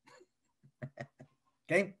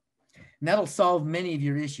 Okay, and that'll solve many of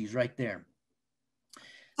your issues right there.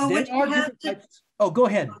 So there are different types. Oh, go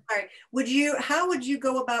ahead. Oh, sorry. How would you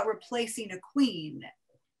go about replacing a queen?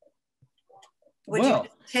 Would you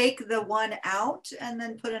take the one out and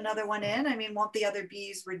then put another one in? I mean, won't the other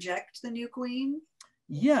bees reject the new queen?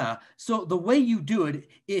 Yeah. So the way you do it,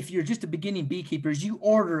 if you're just a beginning beekeeper, is you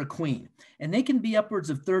order a queen, and they can be upwards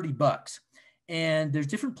of $30. And there's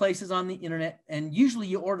different places on the internet, and usually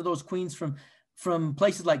you order those queens from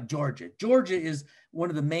places like Georgia. Georgia is one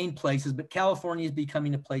of the main places, but California is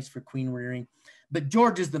becoming a place for queen rearing. But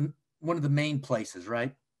Georgia is one of the main places,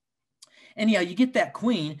 right? Anyhow, you get that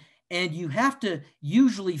queen, and you have to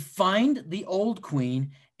usually find the old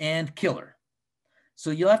queen and kill her.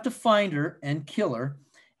 So you'll have to find her and kill her,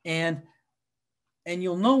 and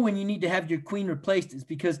you'll know when you need to have your queen replaced is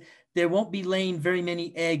because there won't be laying very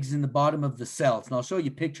many eggs in the bottom of the cells. And I'll show you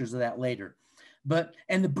pictures of that later.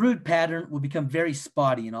 And the brood pattern will become very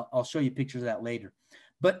spotty, and I'll show you pictures of that later.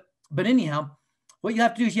 But anyhow, what you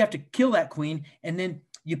have to do is you have to kill that queen, and then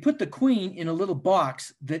you put the queen in a little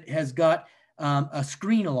box that has got a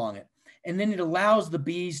screen along it. And then it allows the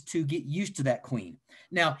bees to get used to that queen.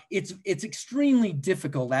 Now, it's extremely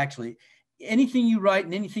difficult, actually. Anything you write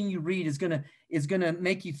and anything you read is gonna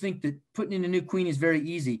make you think that putting in a new queen is very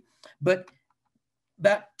easy. But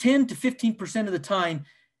about 10 to 15% of the time,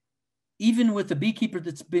 even with a beekeeper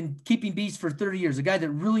that's been keeping bees for 30 years, a guy that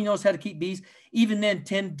really knows how to keep bees, even then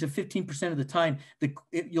 10 to 15% of the time,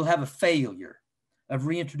 you'll have a failure of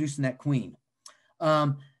reintroducing that queen.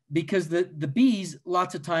 Because the bees,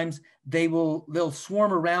 lots of times, they'll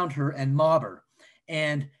swarm around her and mob her,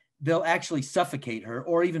 and they'll actually suffocate her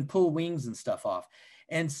or even pull wings and stuff off.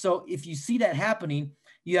 And so if you see that happening,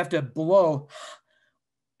 you have to blow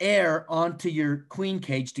air onto your queen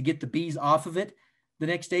cage to get the bees off of it the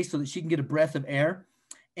next day so that she can get a breath of air.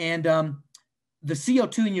 And the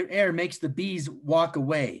CO2 in your air makes the bees walk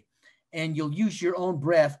away, and you'll use your own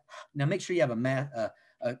breath. Now make sure you have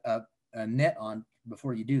a net on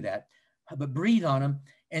before you do that, but breathe on them,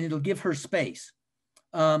 and it'll give her space.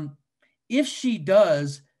 If she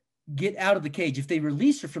does get out of the cage, if they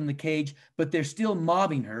release her from the cage, but they're still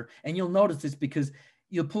mobbing her, and you'll notice this because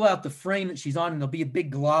you'll pull out the frame that she's on, and there'll be a big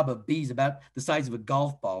glob of bees about the size of a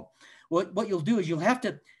golf ball. Well, what you'll do is you'll have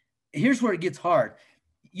to, here's where it gets hard.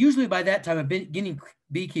 Usually by that time, a beginning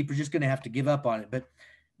beekeeper is just going to have to give up on it.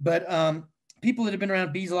 But people that have been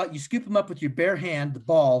around bees a lot, you scoop them up with your bare hand, the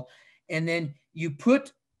ball, and then you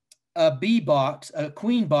put a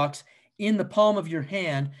queen box in the palm of your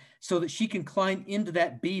hand so that she can climb into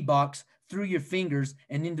that bee box through your fingers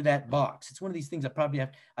and into that box. It's one of these things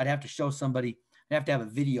I'd have to show somebody. I'd have to have a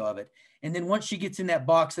video of it. And then once she gets in that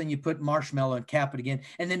box, then you put marshmallow and cap it again,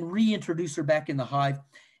 and then reintroduce her back in the hive.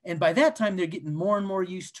 And by that time, they're getting more and more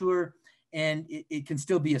used to her, and it can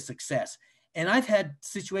still be a success. And I've had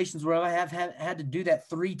situations where I have had to do that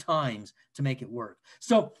 3 times to make it work.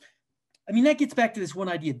 So, I mean, that gets back to this one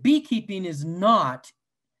idea. Beekeeping is not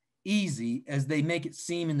easy as they make it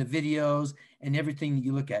seem in the videos and everything that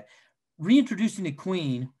you look at. Reintroducing a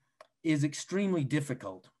queen is extremely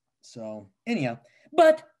difficult. So anyhow,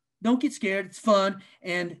 but don't get scared. It's fun.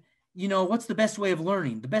 And you know, what's the best way of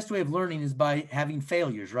learning? The best way of learning is by having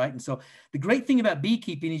failures, right? And so the great thing about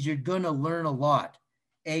beekeeping is you're going to learn a lot,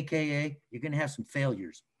 AKA you're going to have some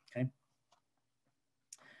failures. Okay.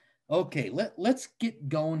 Okay. Let's get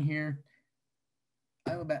going here.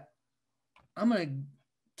 I'm going to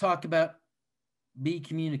talk about bee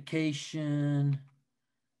communication.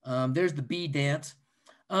 There's the bee dance.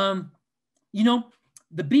 You know,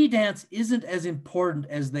 the bee dance isn't as important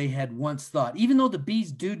as they had once thought, even though the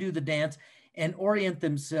bees do the dance and orient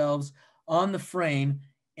themselves on the frame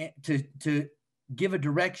to give a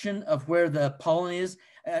direction of where the pollen is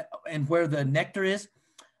and where the nectar is.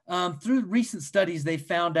 through recent studies, they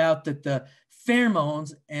found out that the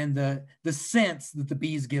pheromones and the scents that the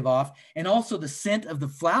bees give off, and also the scent of the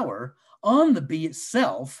flower on the bee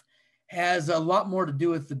itself, has a lot more to do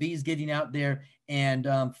with the bees getting out there and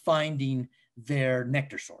finding their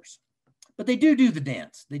nectar source. But they do the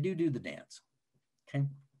dance. They do the dance. Okay.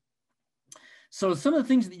 So some of the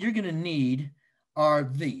things that you're going to need are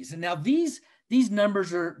these. And now these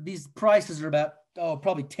prices are about,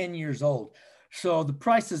 probably 10 years old. So the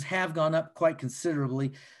prices have gone up quite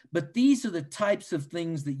considerably, but these are the types of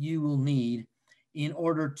things that you will need in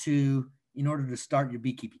order to start your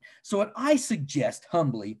beekeeping. So what I suggest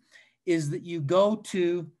humbly is that you go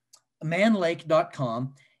to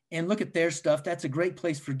manlake.com and look at their stuff. That's a great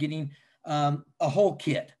place for getting a whole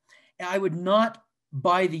kit. I would not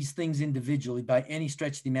buy these things individually by any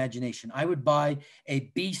stretch of the imagination. I would buy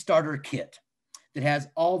a bee starter kit that has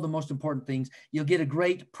all the most important things. You'll get a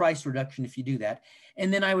great price reduction if you do that.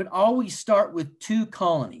 And then I would always start with 2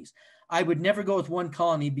 colonies. I would never go with 1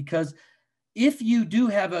 colony, because if you do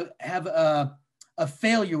have a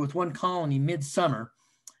failure with 1 colony midsummer,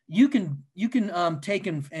 you can take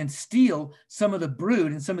and steal some of the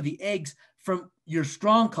brood and some of the eggs from your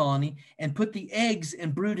strong colony and put the eggs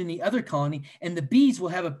and brood in the other colony, and the bees will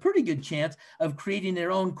have a pretty good chance of creating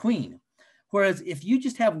their own queen. Whereas if you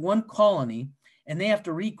just have 1 colony and they have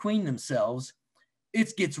to requeen themselves,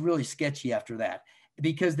 it gets really sketchy after that,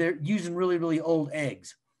 because they're using really, really old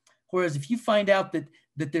eggs. Whereas if you find out that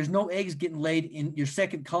there's no eggs getting laid in your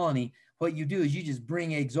second colony, what you do is you just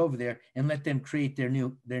bring eggs over there and let them create their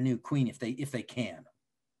new queen if they can.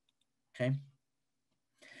 Okay.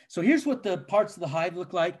 So here's what the parts of the hive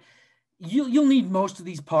look like. You'll need most of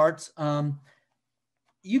these parts.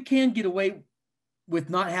 You can get away with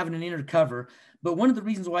not having an inner cover, but one of the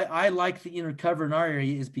reasons why I like the inner cover in our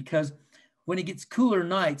area is because when it gets cooler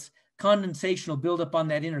nights, condensation will build up on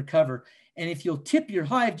that inner cover. And if you'll tip your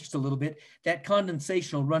hive just a little bit, that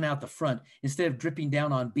condensation will run out the front instead of dripping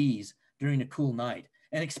down on bees during a cool night.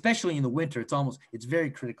 And especially in the winter, it's very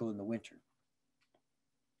critical in the winter.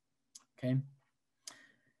 Okay.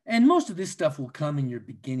 And most of this stuff will come in your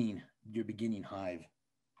beginning hive.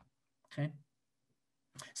 Okay.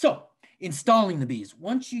 So installing the bees.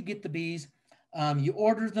 Once you get the bees, you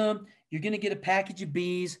order them, you're going to get a package of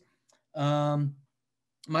bees. Might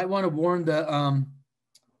want to warn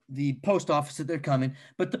the post office that they're coming,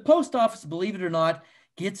 but the post office, believe it or not,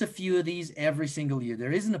 gets a few of these every single year.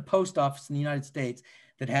 There isn't a post office in the United States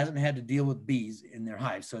that hasn't had to deal with bees in their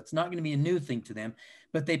hives. So it's not going to be a new thing to them,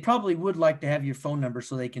 but they probably would like to have your phone number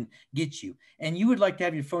so they can get you. And you would like to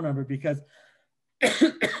have your phone number because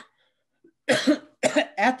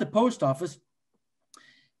at the post office,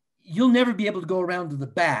 you'll never be able to go around to the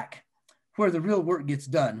back where the real work gets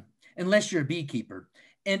done unless you're a beekeeper.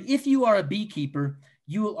 And if you are a beekeeper,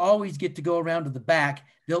 you will always get to go around to the back.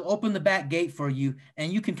 They'll open the back gate for you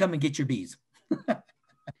and you can come and get your bees.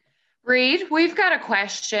 Reed, we've got a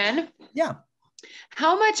question. Yeah.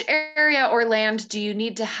 How much area or land do you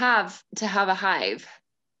need to have a hive?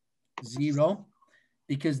 0,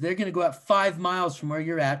 because they're going to go out 5 miles from where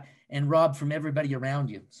you're at and rob from everybody around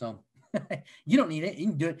you. So you don't need it. You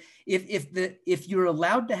can do it. If you're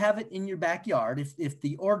allowed to have it in your backyard, if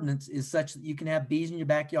the ordinance is such that you can have bees in your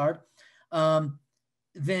backyard,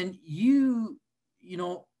 then you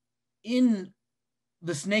know, in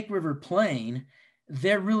the Snake River Plain,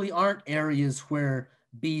 there really aren't areas where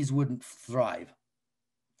bees wouldn't thrive.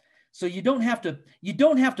 So you don't have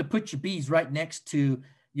to put your bees right next to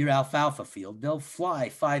your alfalfa field. They'll fly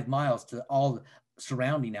 5 miles to all the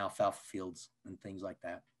surrounding alfalfa fields and things like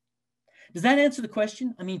that. Does that answer the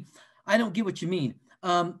question? I mean, I don't get what you mean.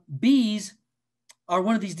 Bees are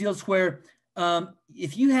one of these deals where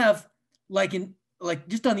if you have like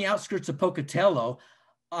just on the outskirts of Pocatello,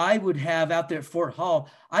 I would have out there at Fort Hall,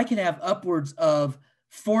 I could have upwards of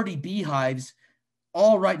 40 beehives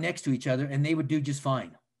all right next to each other and they would do just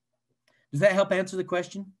fine. Does that help answer the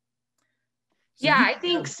question? So yeah, I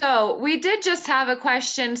think so. We did just have a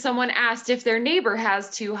question. Someone asked if their neighbor has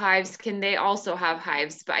 2 hives, can they also have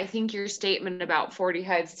hives? But I think your statement about 40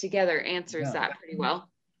 hives together answers that pretty well.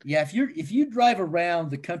 Yeah, if you drive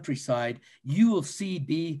around the countryside, you will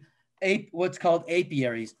see what's called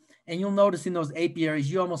apiaries. And you'll notice in those apiaries,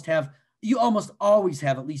 you almost always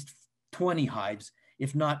have at least 20 hives,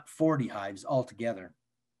 if not 40 hives altogether.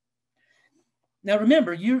 Now,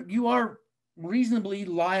 remember, you are reasonably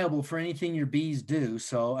liable for anything your bees do.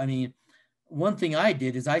 So, I mean, one thing I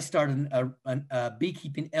did is I started a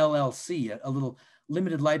beekeeping LLC, a little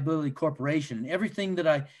limited liability corporation. And everything that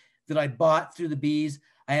I bought through the bees,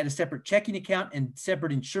 I had a separate checking account and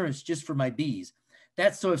separate insurance just for my bees.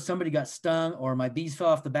 That's so if somebody got stung or my bees fell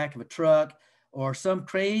off the back of a truck or some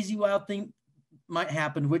crazy wild thing might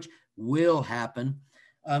happen, which will happen.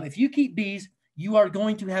 If you keep bees, you are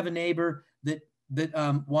going to have a neighbor that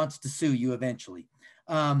wants to sue you eventually.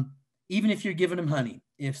 Even if you're giving them honey.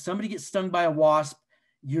 If somebody gets stung by a wasp,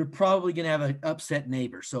 you're probably going to have an upset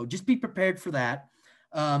neighbor. So just be prepared for that.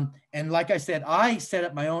 And like I said, I set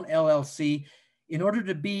up my own LLC. In order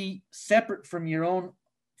to be separate from your own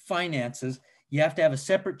finances, you have to have a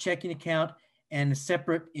separate checking account and a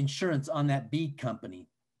separate insurance on that bee company.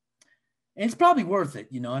 And it's probably worth it.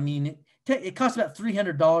 I mean, it costs about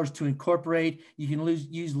 $300 to incorporate. You can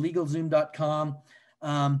use LegalZoom.com.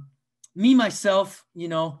 Me, myself,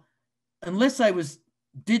 unless I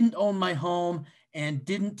didn't own my home and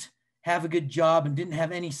didn't have a good job and didn't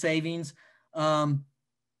have any savings,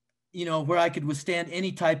 where I could withstand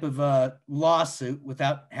any type of lawsuit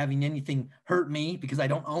without having anything hurt me because I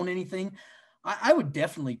don't own anything, I would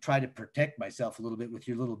definitely try to protect myself a little bit with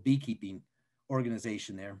your little beekeeping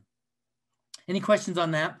organization there. Any questions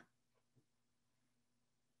on that?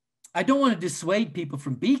 I don't want to dissuade people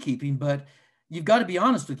from beekeeping, but you've got to be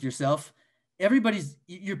honest with yourself.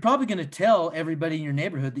 You're probably going to tell everybody in your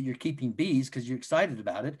neighborhood that you're keeping bees because you're excited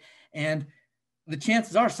about it. And the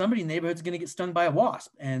chances are somebody in the neighborhood is going to get stung by a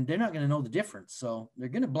wasp and they're not going to know the difference. So they're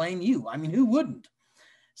going to blame you. I mean, who wouldn't?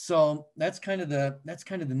 So that's kind of the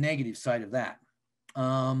negative side of that.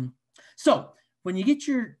 So when you get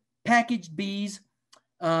your packaged bees,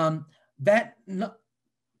 when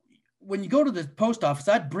you go to the post office,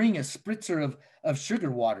 I'd bring a spritzer of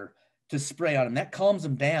sugar water to spray on them. That calms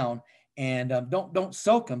them down. And don't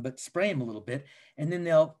soak them, but spray them a little bit, and then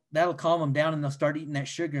that'll calm them down, and they'll start eating that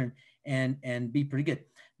sugar and be pretty good.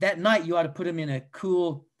 That night, you ought to put them in a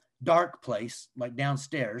cool, dark place, like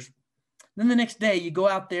downstairs. Then the next day, you go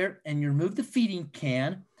out there and you remove the feeding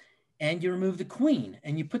can, and you remove the queen,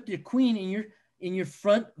 and you put the queen in your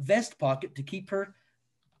front vest pocket to keep her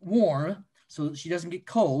warm, so that she doesn't get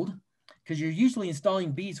cold, because you're usually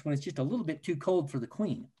installing bees when it's just a little bit too cold for the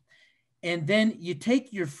queen. And then you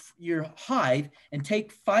take your hive and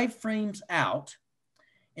take 5 frames out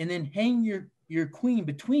and then hang your queen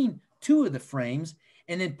between 2 of the frames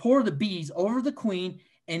and then pour the bees over the queen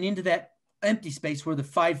and into that empty space where the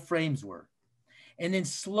 5 frames were. And then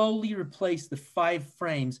slowly replace the 5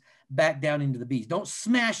 frames back down into the bees. Don't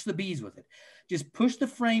smash the bees with it. Just push the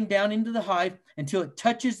frame down into the hive until it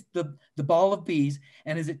touches the ball of bees.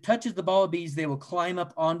 And as it touches the ball of bees, they will climb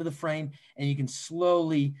up onto the frame and you can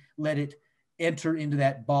slowly let it enter into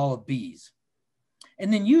that ball of bees.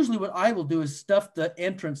 And then usually what I will do is stuff the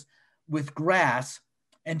entrance with grass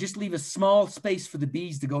and just leave a small space for the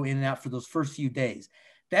bees to go in and out for those first few days.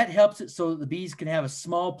 That helps it so that the bees can have a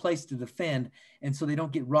small place to defend and so they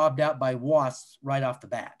don't get robbed out by wasps right off the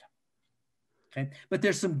bat. Okay, but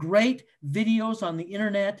there's some great videos on the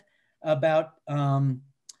internet about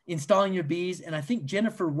installing your bees. And I think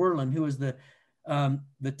Jennifer Werlin, who is the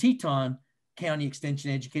Teton County Extension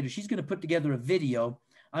Educator, she's going to put together a video.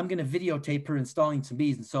 I'm going to videotape her installing some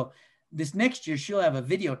bees. And so this next year, she'll have a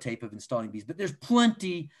videotape of installing bees. But there's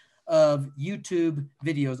plenty of YouTube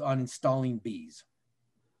videos on installing bees.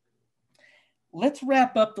 Let's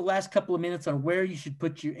wrap up the last couple of minutes on where you should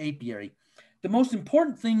put your apiary. The most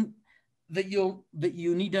important thing that you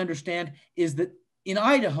need to understand is that in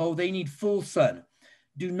Idaho, they need full sun.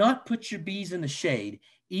 Do not put your bees in the shade,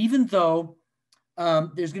 even though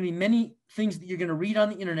there's going to be many things that you're going to read on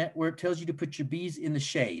the internet where it tells you to put your bees in the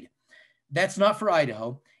shade. That's not for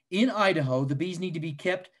Idaho. In Idaho, the bees need to be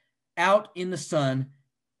kept out in the sun,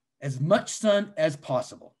 as much sun as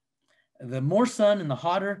possible. The more sun and the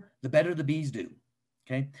hotter, the better the bees do.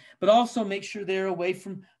 Okay, but also make sure they're away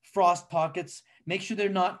from frost pockets. Make sure they're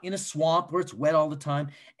not in a swamp where it's wet all the time,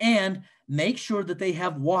 and make sure that they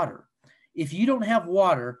have water. If you don't have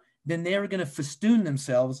water, then they're going to festoon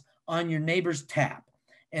themselves on your neighbor's tap,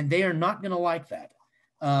 and they are not going to like that.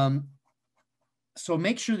 So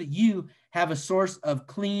make sure that you have a source of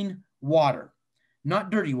clean water, not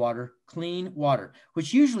dirty water, clean water,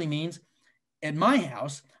 which usually means at my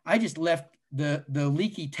house, I just left the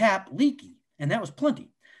leaky tap leaky, and that was plenty.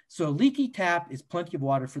 So leaky tap is plenty of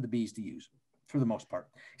water for the bees to use for the most part,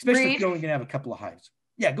 especially if you're only going to have a couple of hives.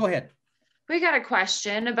 Yeah, go ahead. We got a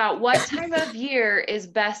question about what time of year is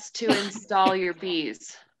best to install your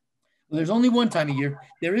bees. Well, there's only one time of year.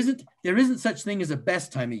 There isn't such thing as a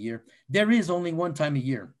best time of year. There is only one time of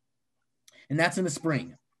year, and that's in the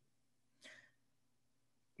spring.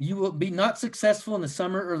 You will be not successful in the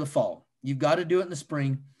summer or the fall. You've got to do it in the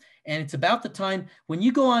spring. And it's about the time when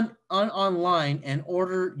you go online and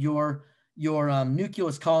order your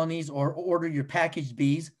nucleus colonies or order your packaged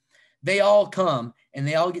bees, they all come and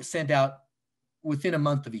they all get sent out within a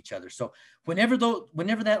month of each other. So whenever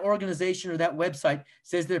that organization or that website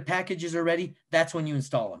says their packages are ready, that's when you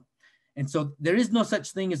install them. And so there is no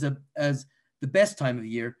such thing as the best time of the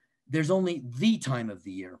year. There's only the time of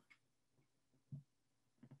the year.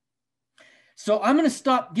 So I'm going to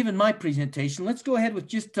stop giving my presentation. Let's go ahead with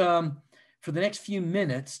just for the next few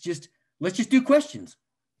minutes, let's just do questions.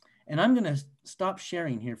 And I'm going to stop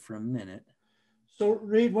sharing here for a minute. So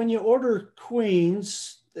Reed, when you order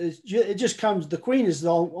queens, it just comes, the queen is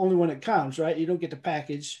the only one that comes, right? You don't get the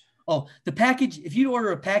package. Oh, the package, if you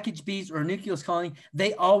order a package bees or a nucleus colony,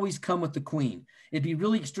 they always come with the queen. It'd be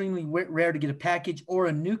really extremely rare to get a package or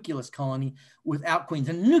a nucleus colony without queens.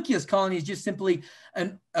 And a nucleus colony is just simply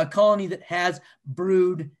a colony that has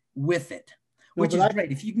brood with it, which is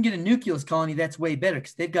great. If you can get a nucleus colony, that's way better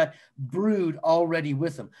because they've got brood already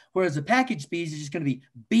with them. Whereas a package bees is just going to be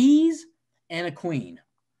bees and a queen.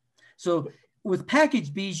 So with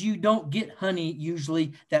package bees, you don't get honey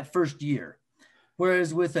usually that first year.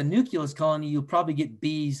 Whereas with a nucleus colony, you'll probably get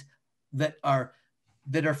bees that are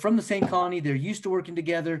from the same colony. They're used to working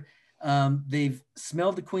together. They've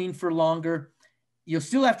smelled the queen for longer. You'll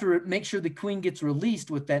still have to make sure the queen gets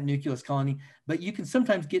released with that nucleus colony, but you can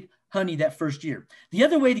sometimes get honey that first year. The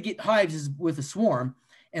other way to get hives is with a swarm.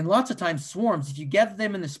 And lots of times swarms, if you gather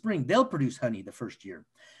them in the spring, they'll produce honey the first year.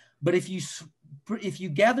 But if you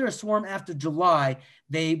gather a swarm after July,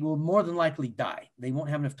 they will more than likely die. They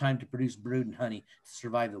won't have enough time to produce brood and honey to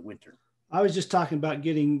survive the winter. I was just talking about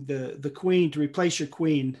getting the queen to replace your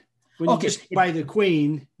queen. When you just buy the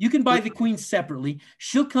queen. You can buy the queen separately.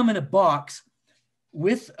 She'll come in a box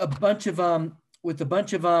with a bunch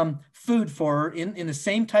of food for her in the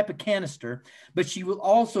same type of canister, but she will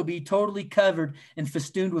also be totally covered and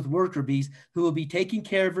festooned with worker bees who will be taking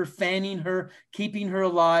care of her, fanning her, keeping her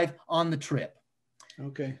alive on the trip.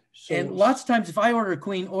 Okay. And lots of times if I order a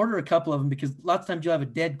queen, order a couple of them because lots of times you'll have a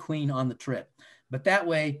dead queen on the trip. But that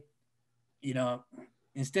way,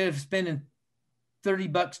 instead of spending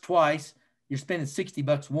 $30 twice, you're spending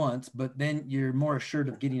 $60 once, but then you're more assured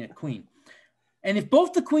of getting a queen. And if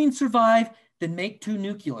both the queens survive, then make 2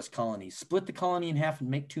 nucleus colonies. Split the colony in half and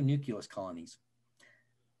make 2 nucleus colonies.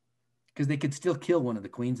 Because they could still kill one of the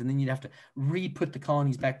queens, and then you'd have to re-put the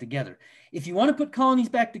colonies back together. If you want to put colonies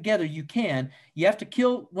back together, you can. You have to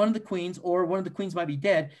kill one of the queens, or one of the queens might be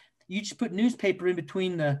dead. You just put newspaper in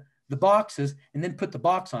between the boxes, and then put the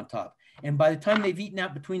box on top. And by the time they've eaten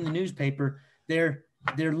out between the newspaper, they're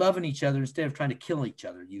loving each other instead of trying to kill each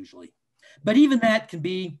other usually. But even that can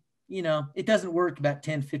be, it doesn't work about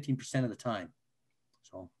 10-15% of the time.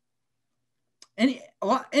 So any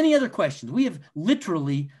other questions? We have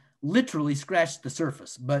literally scratched the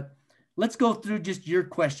surface, but let's go through just your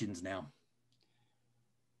questions now.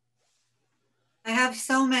 I have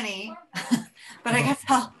so many, but I guess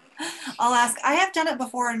I'll ask. I have done it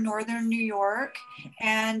before in northern New York,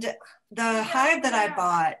 and the hive that I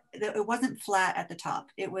bought, it wasn't flat at the top.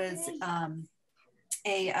 It was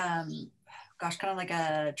kind of like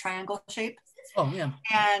a triangle shape. Oh yeah.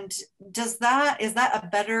 And is that a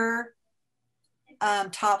better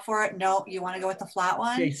top for it? No, you want to go with the flat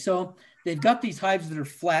one? Okay, so they've got these hives that are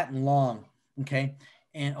flat and long. Okay.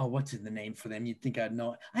 And what's the name for them? You'd think I'd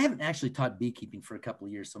know. I haven't actually taught beekeeping for a couple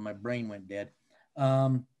of years, so my brain went dead.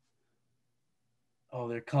 They're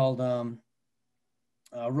called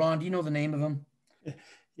Ron, do you know the name of them?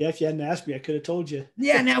 Yeah, if you hadn't asked me, I could have told you.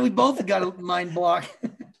 Yeah, now we both have got a mind block.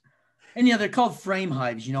 And they're called frame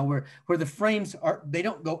hives, where the frames they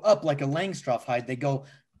don't go up like a Langstroth hive, they go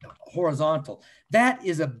horizontal. That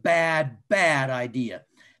is a bad idea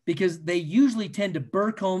because they usually tend to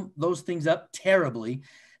burr comb those things up terribly.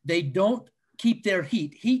 They don't keep their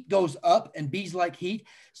heat. Heat goes up and bees like heat,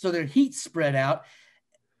 so their heat spread out.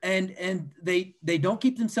 And they don't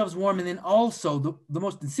keep themselves warm. And then also the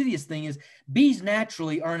most insidious thing is bees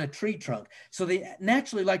naturally are in a tree trunk. So they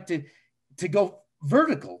naturally like to go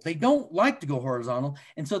vertical. They don't like to go horizontal.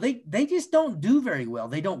 And so they just don't do very well.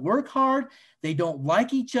 They don't work hard. They don't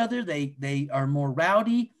like each other. They are more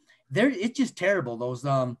rowdy. It's just terrible. Those,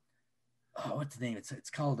 what's the name? It's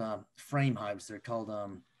called frame hives. They're called,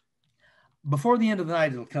 before the end of the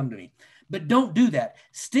night, it'll come to me. But don't do that.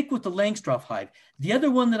 Stick with the Langstroth hive. The other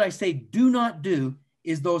one that I say do not do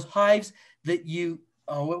is those hives that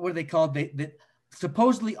what are they called? That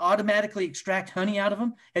supposedly automatically extract honey out of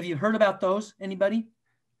them. Have you heard about those? Anybody?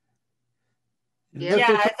 Yeah,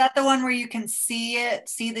 is that the one where you can see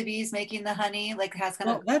the bees making the honey? Like has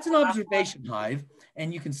kind of. That's an observation hive,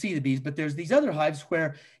 and you can see the bees. But there's these other hives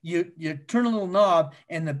where you turn a little knob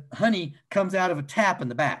and the honey comes out of a tap in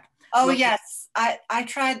the back. Oh, yes. I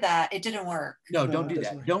tried that. It didn't work. No, No, don't it do doesn't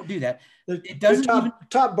that. work. Don't do that. The It doesn't even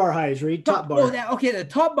top bar hives, Reed. Top bar. Okay, the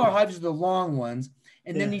top bar hives are the long ones.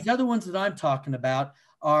 And then Yeah. these other ones that I'm talking about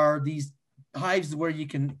are these hives where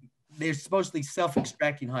they're supposedly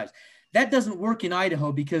self-extracting hives. That doesn't work in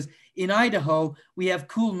Idaho because in Idaho, we have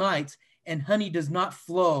cool nights and honey does not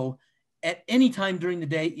flow at any time during the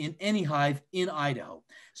day in any hive in Idaho.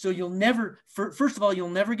 So you'll never, first of all, you'll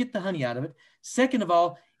never get the honey out of it. Second of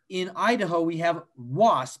all, in Idaho, we have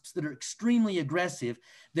wasps that are extremely aggressive,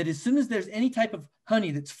 that as soon as there's any type of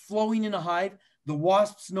honey that's flowing in a hive, the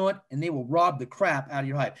wasps know it and they will rob the crap out of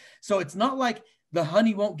your hive. So it's not like the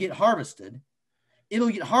honey won't get harvested. It'll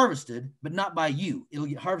get harvested, but not by you. It'll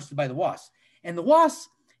get harvested by the wasps. And the wasps,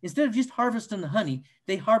 instead of just harvesting the honey,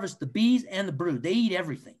 they harvest the bees and the brood. They eat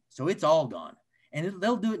everything. So it's all gone. And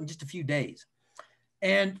they'll do it in just a few days.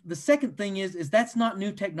 And the second thing is that's not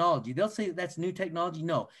new technology. They'll say that's new technology.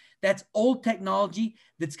 No, that's old technology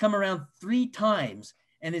that's come around 3 times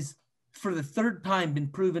and is for the 3rd time been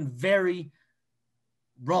proven very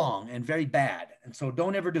wrong and very bad. And so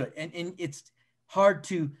don't ever do it. And it's hard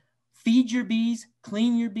to feed your bees,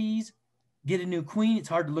 clean your bees, get a new queen. It's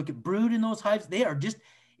hard to look at brood in those hives. They are just,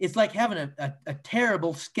 it's like having a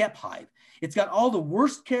terrible skep hive. It's got all the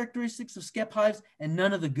worst characteristics of skep hives and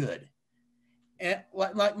none of the good. And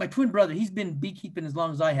like my twin brother, he's been beekeeping as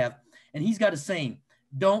long as I have, and he's got a saying,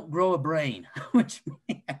 don't grow a brain, which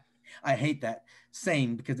I hate that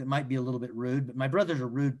saying because it might be a little bit rude, but my brother's a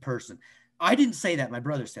rude person. I didn't say that, my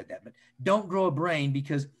brother said that, but don't grow a brain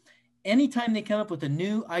because anytime they come up with a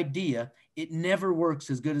new idea, it never works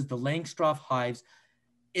as good as the Langstroth hives.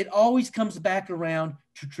 It always comes back around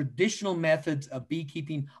to traditional methods of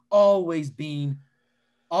beekeeping, always being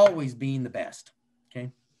the best, okay?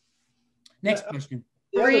 Next question.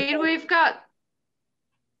 Reed, we've got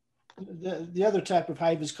the other type of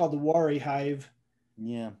hive is called the Wari hive.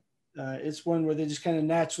 Yeah. It's one where they just kind of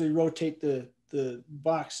naturally rotate the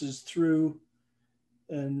boxes through,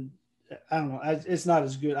 and I don't know. It's not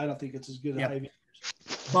as good. I don't think it's as good a hive.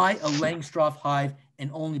 Buy a Langstroth hive and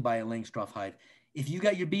only buy a Langstroth hive. If you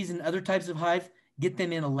got your bees in other types of hive, get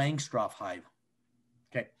them in a Langstroth hive.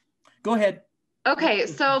 Okay, go ahead. Okay,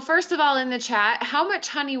 so first of all, in the chat, how much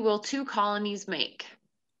honey will 2 colonies make?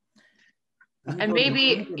 And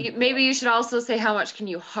maybe you should also say how much can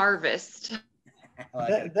you harvest?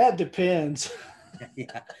 That depends.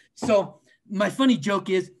 Yeah. So my funny joke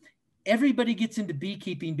is everybody gets into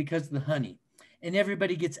beekeeping because of the honey, and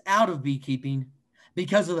everybody gets out of beekeeping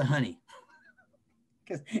because of the honey.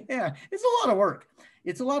 Because it's a lot of work.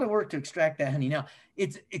 It's a lot of work to extract that honey. Now,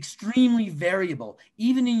 it's extremely variable.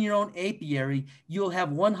 Even in your own apiary, you'll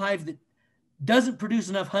have one hive that doesn't produce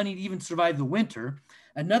enough honey to even survive the winter,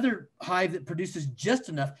 another hive that produces just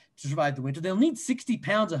enough to survive the winter. They'll need 60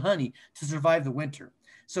 pounds of honey to survive the winter.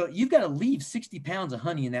 So you've got to leave 60 pounds of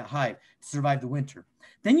honey in that hive to survive the winter.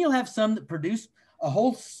 Then you'll have some that produce a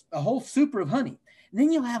whole super of honey. And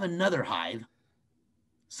then you'll have another hive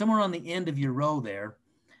somewhere on the end of your row there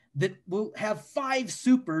that will have 5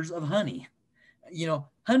 supers of honey,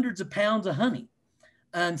 hundreds of pounds of honey.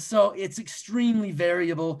 And so it's extremely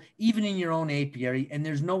variable, even in your own apiary. And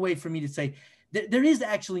there's no way for me to say there is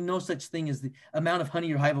actually no such thing as the amount of honey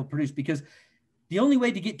your hive will produce, because the only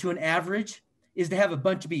way to get to an average is to have a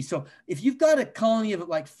bunch of bees. So if you've got a colony of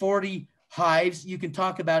like 40 hives, you can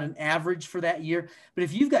talk about an average for that year. But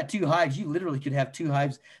if you've got 2 hives, you literally could have 2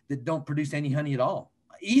 hives that don't produce any honey at all.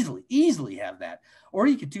 Easily have that. Or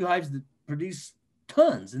you could 2 hives that produce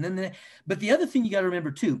tons. And then, but the other thing you got to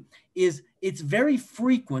remember too, is it's very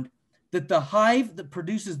frequent that the hive that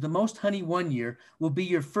produces the most honey one year will be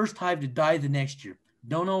your first hive to die the next year.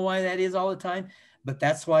 Don't know why that is all the time, but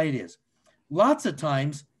that's why it is. Lots of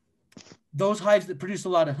times, those hives that produce a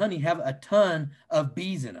lot of honey have a ton of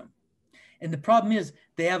bees in them. And the problem is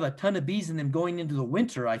they have a ton of bees in them going into the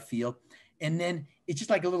winter, I feel. And then it's just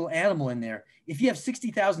like a little animal in there. If you have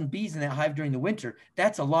 60,000 bees in that hive during the winter,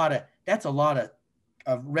 that's a lot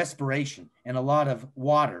of respiration and a lot of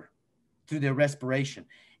water through their respiration.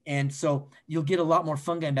 And so you'll get a lot more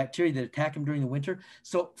fungi and bacteria that attack them during the winter.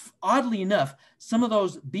 So oddly enough, some of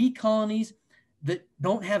those bee colonies that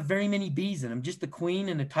don't have very many bees in them, just the queen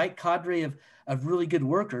and a tight cadre of really good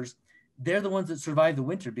workers, they're the ones that survive the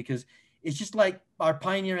winter, because it's just like our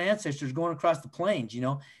pioneer ancestors going across the plains.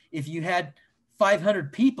 If you had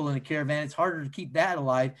 500 people in a caravan, it's harder to keep that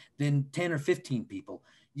alive than 10 or 15 people.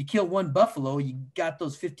 You kill one buffalo, you got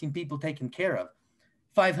those 15 people taken care of.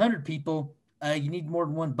 500 people, you need more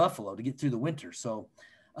than one buffalo to get through the winter. So,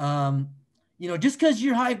 just because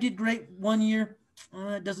your hive did great one year,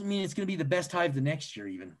 it doesn't mean it's going to be the best hive the next year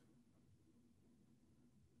even.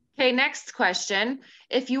 Okay, next question.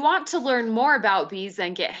 If you want to learn more about bees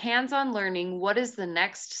and get hands-on learning, what is the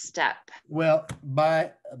next step? Well,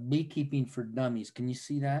 by Beekeeping for Dummies. Can you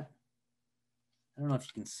see that? I don't know if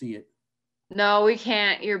you can see it. No, we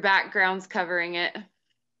can't. Your background's covering it.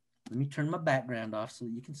 Let me turn my background off so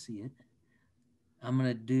that you can see it. I'm going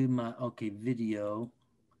to do my, video.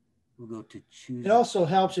 We'll go to choose. It also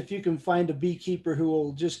helps if you can find a beekeeper who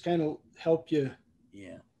will just kind of help you.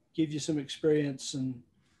 Yeah. Give you some experience, and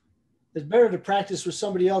it's better to practice with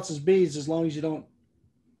somebody else's bees as long as you don't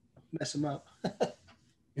mess them up.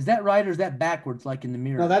 Is that right, or is that backwards like in the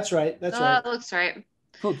mirror? No, that's right. That's right. That looks right.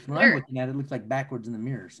 Folks, when I'm looking at it, it looks like backwards in the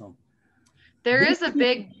mirror. So there is a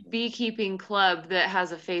big beekeeping club that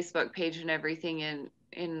has a Facebook page and everything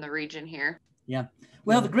in the region here. Yeah.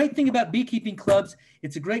 Well, the great thing about beekeeping clubs,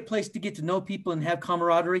 it's a great place to get to know people and have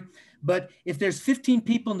camaraderie. But if there's 15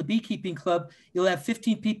 people in the beekeeping club, you'll have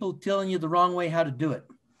 15 people telling you the wrong way how to do it.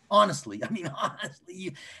 Honestly,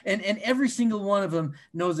 and every single one of them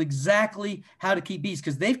knows exactly how to keep bees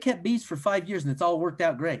because they've kept bees for 5 years and it's all worked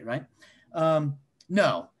out great, right?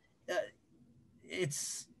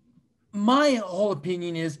 It's my whole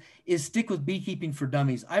opinion is stick with Beekeeping for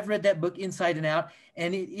Dummies. I've read that book inside and out,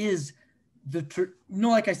 and it is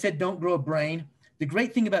like I said, don't grow a brain. The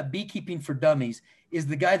great thing about Beekeeping for Dummies is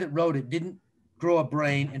the guy that wrote it didn't grow a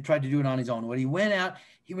brain and tried to do it on his own. When he went out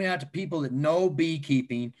to people that know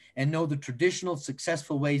beekeeping and know the traditional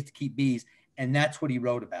successful ways to keep bees, and that's what he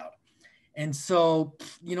wrote about. And so,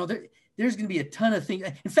 there's going to be a ton of things.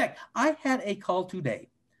 In fact, I had a call today.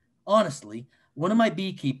 Honestly, one of my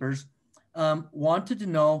beekeepers wanted to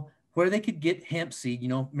know where they could get hemp seed,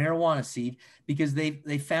 marijuana seed, because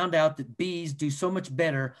they found out that bees do so much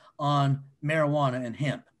better on marijuana and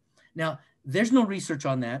hemp. Now, there's no research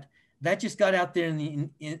on that. That just got out there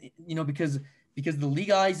because the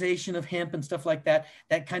legalization of hemp and stuff like that,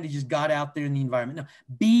 that kind of just got out there in the environment. Now,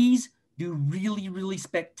 bees do really, really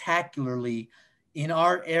spectacularly in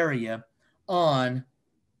our area on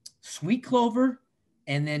sweet clover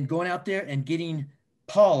and then going out there and getting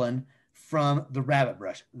pollen from the rabbit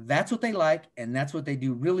brush. That's what they like, and that's what they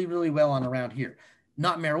do really, really well on around here.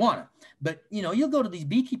 Not marijuana, but you'll go to these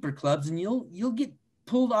beekeeper clubs and you'll get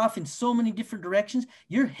pulled off in so many different directions,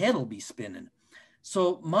 your head will be spinning.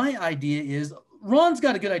 So my idea is, Ron's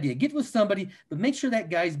got a good idea. Get with somebody, but make sure that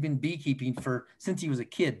guy's been beekeeping since he was a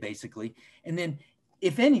kid, basically. And then,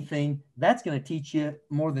 if anything, that's going to teach you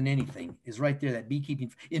more than anything is right there, that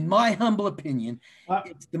beekeeping. In my humble opinion,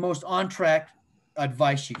 it's the most on-track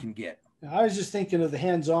advice you can get. I was just thinking of the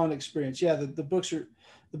hands-on experience. Yeah, the books are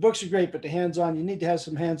great, but the hands-on, you need to have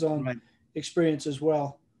some hands-on experience as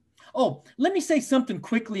well. Oh, let me say something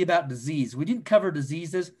quickly about disease. We didn't cover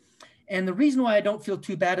diseases. And the reason why I don't feel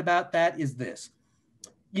too bad about that is this.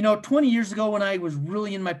 20 years ago when I was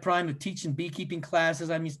really in my prime of teaching beekeeping classes,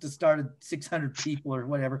 I used to start at 600 people or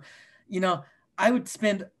whatever, I would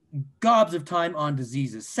spend gobs of time on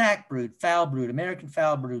diseases, sac brood, foul brood, American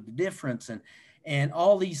foul brood, the difference, and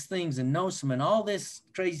all these things, and nosum, and all this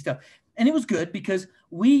crazy stuff. And it was good because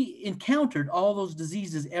we encountered all those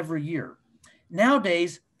diseases every year.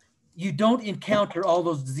 Nowadays, you don't encounter all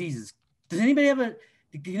those diseases. Can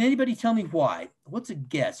anybody tell me why? What's a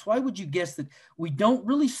guess? Why would you guess that we don't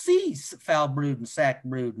really see foul brood and sac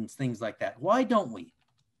brood and things like that? Why don't we?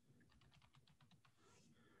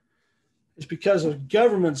 It's because the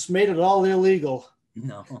government's made it all illegal.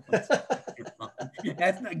 No, that's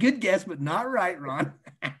a good guess, but not right, Ron.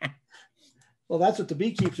 Well, that's what the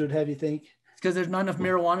beekeepers would have you think. It's because there's not enough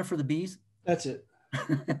marijuana for the bees. That's it.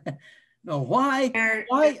 No, why? They're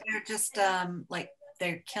just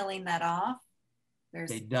they're killing that off.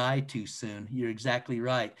 They die too soon. You're exactly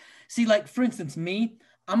right. See, like for instance, me,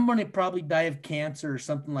 I'm going to probably die of cancer or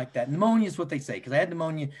something like that. Pneumonia is what they say, because I had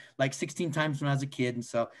pneumonia like 16 times when I was a kid. And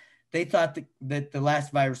so they thought that the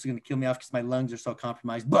last virus was going to kill me off because my lungs are so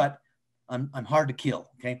compromised, but I'm hard to kill.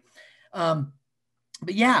 Okay. But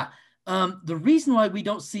yeah, the reason why we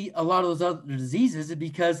don't see a lot of those other diseases is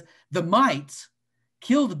because the mites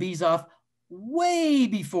kill the bees off way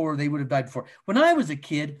before they would have died before. When I was a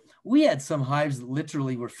kid, we had some hives that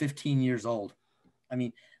literally were 15 years old. I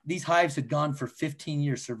mean, these hives had gone for 15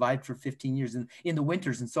 years, survived for 15 years in the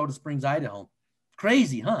winters in Soda Springs, Idaho.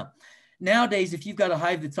 Crazy, huh? Nowadays, if you've got a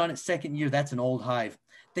hive that's on its second year, that's an old hive.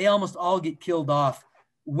 They almost all get killed off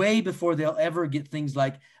way before they'll ever get things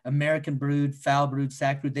like American brood, foul brood,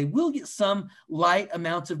 sac brood. They will get some light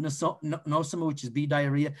amounts of nosema, which is bee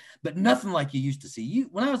diarrhea, but nothing like you used to see.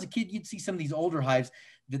 When I was a kid, you'd see some of these older hives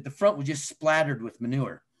that the front was just splattered with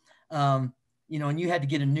manure. And you had to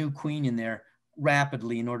get a new queen in there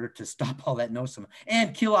rapidly in order to stop all that nosema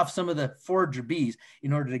and kill off some of the forager bees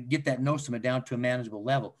in order to get that nosema down to a manageable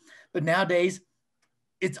level. But nowadays,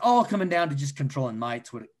 it's all coming down to just controlling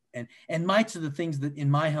mites. And mites are the things that, in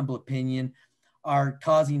my humble opinion, are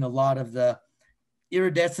causing a lot of the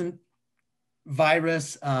iridescent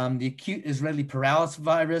virus, the acute Israeli paralysis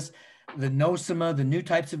virus, the nosema, the new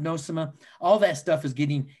types of nosema, all that stuff is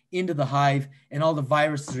getting into the hive, and all the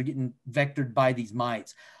viruses are getting vectored by these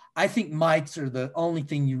mites. I think mites are the only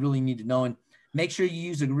thing you really need to know, and make sure you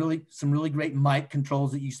use some really great mite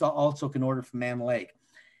controls that you also can order from Man Lake.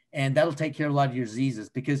 And that'll take care of a lot of your diseases,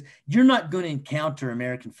 because you're not going to encounter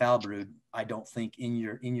American foul brood, I don't think, in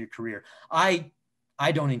your career. I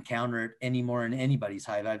don't encounter it anymore in anybody's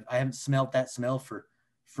hive. I haven't smelt that smell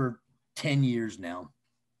for 10 years now.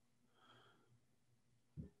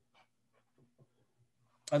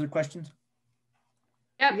 Other questions?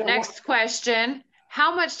 Yep. Next question.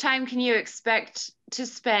 How much time can you expect to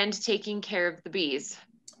spend taking care of the bees?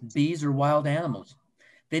 Bees are wild animals.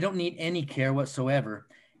 They don't need any care whatsoever,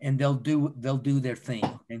 and they'll do their thing.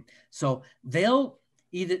 Okay? So they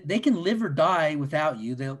can live or die without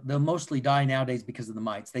you. They'll mostly die nowadays because of the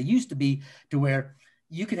mites. They used to be to where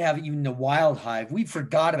you could have even a wild hive. We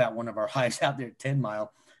forgot about one of our hives out there at 10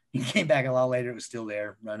 Mile. He came back a lot later. It was still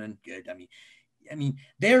there, running good. I mean,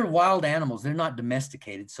 they're wild animals. They're not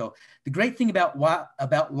domesticated. So the great thing about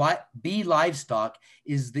bee livestock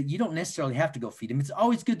is that you don't necessarily have to go feed them. It's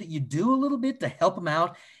always good that you do a little bit to help them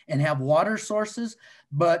out and have water sources,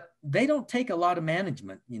 but they don't take a lot of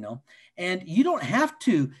management, and you don't have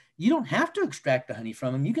to extract the honey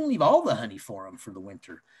from them. You can leave all the honey for them for the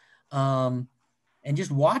winter, and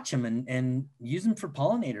just watch them and use them for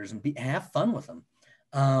pollinators and have fun with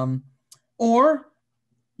them. Or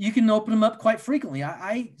you can open them up quite frequently.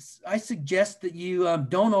 I suggest that you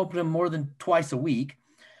don't open them more than twice a week,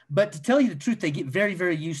 but to tell you the truth, they get very,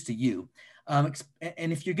 very used to you. And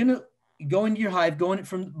if you're going to go into your hive, go in it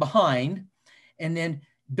from behind, and then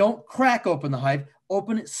don't crack open the hive,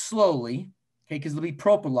 open it slowly, okay, because they'll be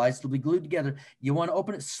propolized, they'll be glued together. You want to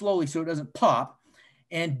open it slowly so it doesn't pop,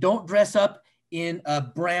 and don't dress up in a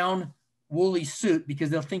brown woolly suit because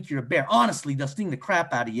they'll think you're a bear. Honestly, they'll sting the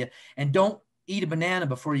crap out of you. And don't eat a banana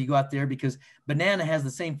before you go out there, because banana has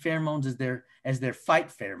the same pheromones as their fight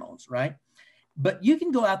pheromones, right? But you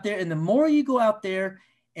can go out there, and the more you go out there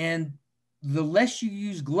and the less you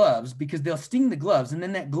use gloves, because they'll sting the gloves, and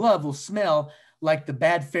then that glove will smell like the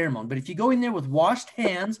bad pheromone. But if you go in there with washed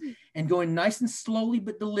hands and going nice and slowly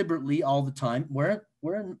but deliberately all the time,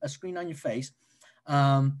 wearing a screen on your face,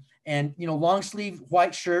 and long sleeve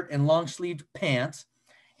white shirt and long sleeved pants,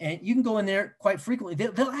 and you can go in there quite frequently.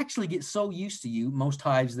 They'll actually get so used to you, most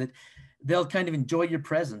hives, that they'll kind of enjoy your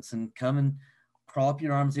presence and come and crawl up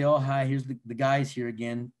your arms and say, oh, hi, here's the guys here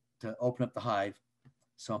again to open up the hive.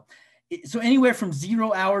 So anywhere from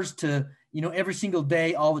 0 hours to, every single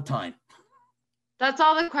day, all the time. That's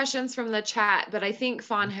all the questions from the chat, but I think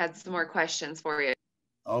Fawn had some more questions for you.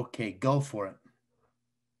 Okay, go for it.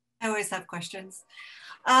 I always have questions.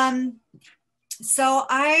 So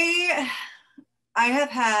I have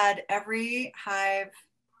had every hive,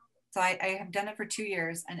 so I have done it for 2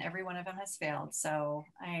 years, and every one of them has failed. So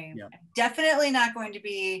I'm definitely not going to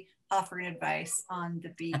be offering advice on the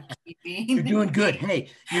beekeeping. You're doing good.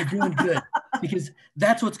 Hey, you're doing good, because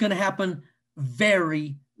that's what's going to happen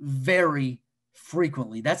very, very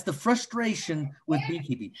frequently. That's the frustration with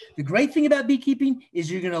beekeeping. The great thing about beekeeping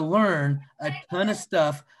is you're going to learn a ton of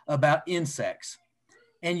stuff about insects.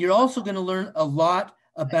 And you're also going to learn a lot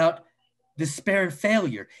about despair and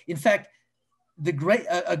failure. In fact, a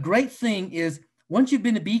great thing is, once you've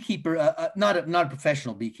been a beekeeper, not a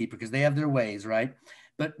professional beekeeper, because they have their ways, right?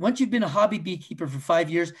 But once you've been a hobby beekeeper for 5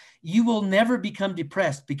 years, you will never become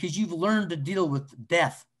depressed, because you've learned to deal with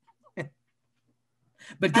death.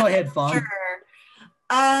 But go ahead, Fawn. Sure.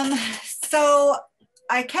 So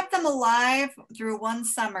I kept them alive through one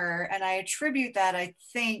summer, and I attribute that, I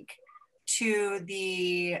think, to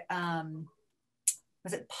the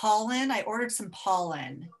was it pollen? I ordered some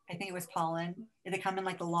pollen. I think it was pollen. They come in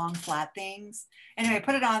like the long flat things. Anyway, I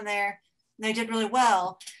put it on there, and they did really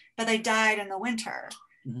well, but they died in the winter.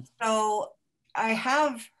 Mm-hmm. So I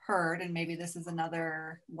have heard, and maybe this is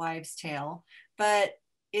another wives' tale, but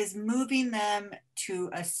is moving them to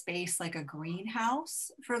a space like a greenhouse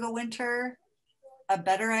for the winter a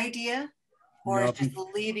better idea? Or is just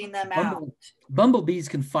leaving them out? Bumblebees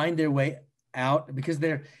can find their way out, because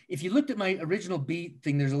if you looked at my original bee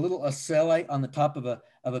thing, there's a little ocelli on the top of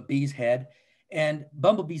a bee's head, and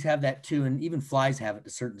bumblebees have that too, and even flies have it to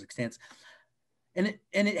certain extents. And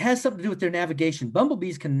it has something to do with their navigation.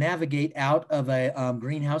 Bumblebees can navigate out of a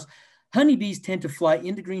greenhouse Honeybees tend to fly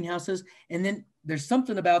into greenhouses, and then there's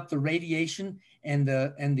something about the radiation and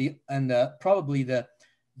probably the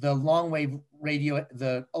long wave radio,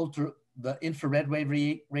 the infrared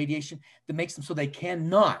wave radiation that makes them so they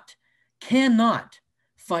cannot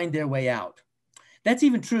find their way out. That's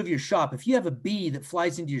even true of your shop. If you have a bee that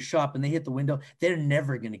flies into your shop and they hit the window, they're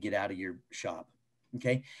never going to get out of your shop.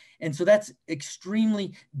 Okay. And so that's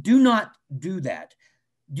extremely, do not do that.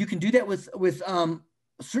 You can do that with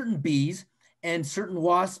certain bees and certain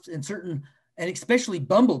wasps and especially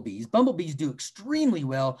bumblebees. Bumblebees do extremely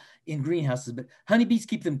well in greenhouses, but honeybees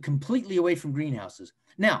keep them completely away from greenhouses.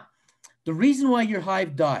 Now, the reason why your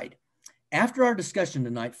hive died, after our discussion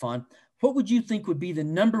tonight, Fawn, what would you think would be the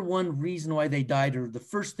 #1 reason why they died, or the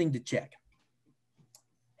first thing to check?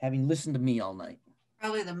 Having listened to me all night.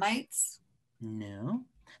 Probably the mites. No.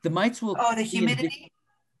 The mites will... Oh, the humidity?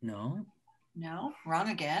 No. No, wrong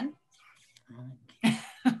again.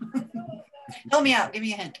 Help me out. Give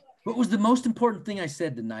me a hint. What was the most important thing I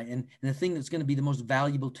said tonight, and the thing that's going to be the most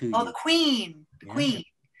valuable to you? Oh, the queen. The queen.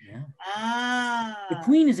 Yeah. Ah. The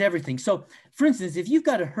queen is everything. So, for instance, if you've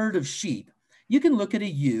got a herd of sheep, you can look at a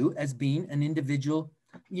ewe as being an individual,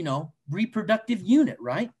 reproductive unit,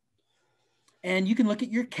 right? And you can look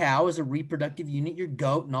at your cow as a reproductive unit, your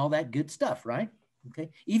goat and all that good stuff, right? Okay.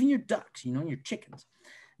 Even your ducks, your chickens.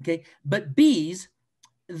 Okay. But bees,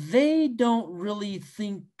 they don't really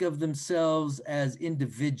think of themselves as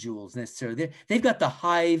individuals necessarily. They've got the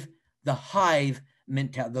hive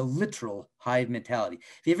mentality, the literal hive mentality.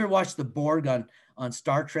 If you ever watched the Borg on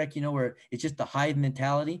Star Trek, where it's just the hive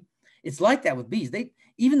mentality, it's like that with bees.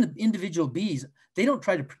 Even the individual bees, they don't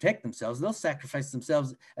try to protect themselves. They'll sacrifice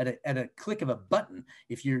themselves at a click of a button.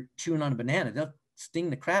 If you're chewing on a banana, they'll sting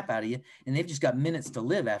the crap out of you, and they've just got minutes to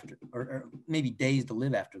live after, or maybe days to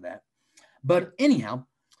live after that. But anyhow,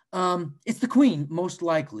 it's the queen most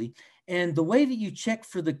likely. And the way that you check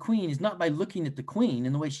for the queen is not by looking at the queen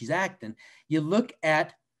and the way she's acting. You look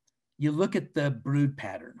at the brood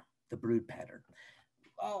pattern.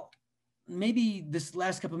 Oh, maybe this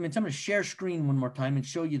last couple of minutes, I'm going to share screen one more time and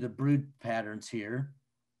show you the brood patterns here.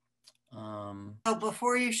 So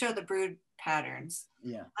before you show the brood patterns,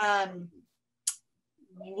 yeah.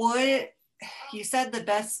 What you said the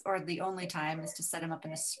best or the only time is to set them up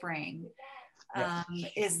in the spring. Yes.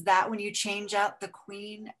 Is that when you change out the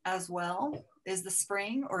queen as well? Is the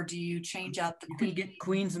spring, or do you change out the queen? You can get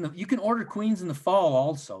queens you can order queens in the fall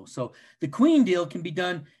also. So the queen deal can be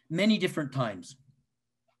done many different times.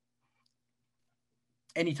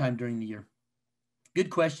 Anytime during the year. Good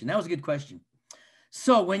question. That was a good question.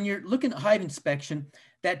 So when you're looking at hive inspection,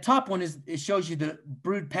 that top one it shows you the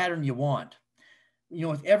brood pattern you want.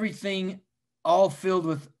 With everything all filled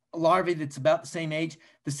with larvae that's about the same age.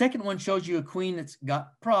 The second one shows you a queen that's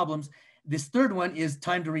got problems. This third one is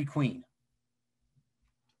time to requeen.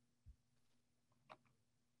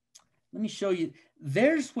 Let me show you.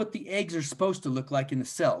 There's what the eggs are supposed to look like in the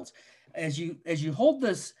cells. As you hold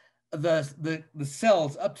the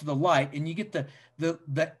cells up to the light, and you get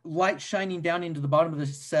the light shining down into the bottom of the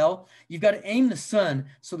cell, you've got to aim the sun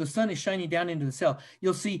so the sun is shining down into the cell.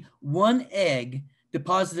 You'll see one egg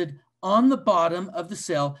deposited on the bottom of the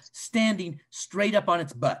cell, standing straight up on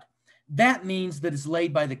its butt. That means that it's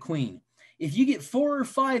laid by the queen. If you get 4 or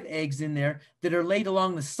 5 eggs in there that are laid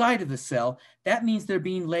along the side of the cell, that means they're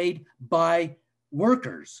being laid by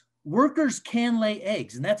workers. Workers can lay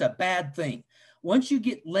eggs, and that's a bad thing. Once you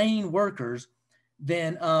get laying workers,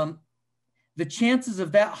 then the chances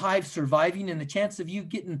of that hive surviving and the chance of you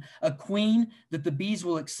getting a queen that the bees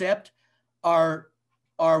will accept are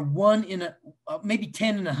 1 in maybe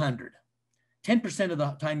 10 in 100. 10% of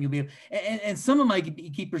the time you'll be able, and some of my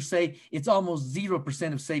beekeepers say it's almost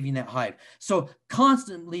 0% of saving that hive. So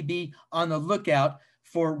constantly be on the lookout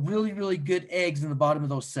for really, really good eggs in the bottom of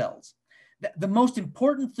those cells. The most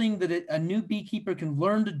important thing that a new beekeeper can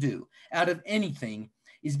learn to do out of anything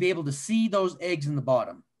is be able to see those eggs in the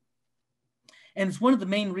bottom. And it's one of the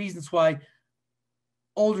main reasons why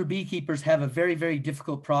older beekeepers have a very, very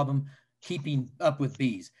difficult problem keeping up with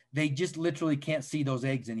bees. They just literally can't see those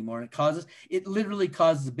eggs anymore. And it literally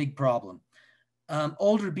causes a big problem.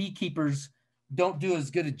 Older beekeepers don't do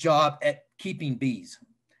as good a job at keeping bees.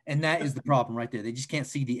 And that is the problem right there. They just can't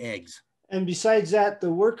see the eggs. And besides that,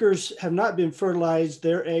 the workers have not been fertilized.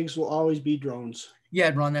 Their eggs will always be drones.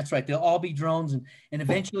 Yeah, Ron, that's right. They'll all be drones. And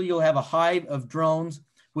eventually you'll have a hive of drones,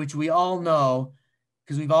 which we all know,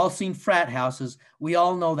 because we've all seen frat houses. We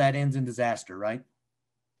all know that ends in disaster, right?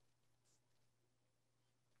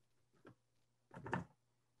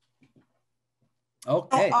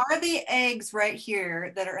 Okay. So are the eggs right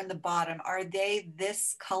here that are in the bottom, are they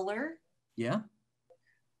this color? Yeah.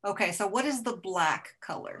 Okay, so what is the black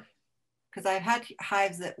color? Because I've had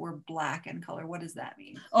hives that were black in color. What does that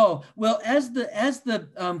mean? Oh, well, as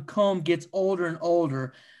the comb gets older and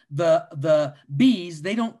older, the bees,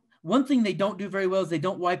 one thing they don't do very well is they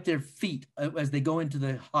don't wipe their feet as they go into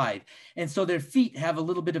the hive. And so their feet have a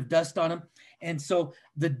little bit of dust on them. And so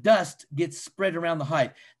the dust gets spread around the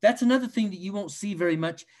hive. That's another thing that you won't see very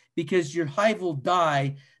much, because your hive will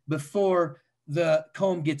die before the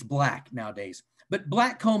comb gets black nowadays. But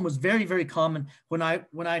black comb was very, very common when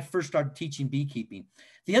I first started teaching beekeeping.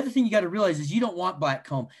 The other thing you got to realize is you don't want black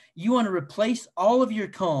comb. You want to replace all of your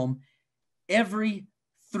comb every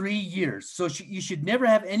 3 years. So you should never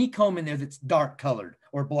have any comb in there that's dark colored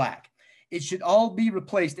or black. It should all be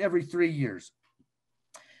replaced every 3 years.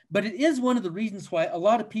 But it is one of the reasons why a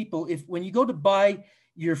lot of people, when you go to buy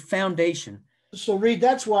your foundation. So Reed,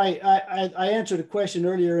 that's why I answered a question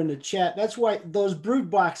earlier in the chat. That's why those brood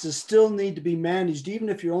boxes still need to be managed, even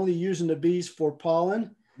if you're only using the bees for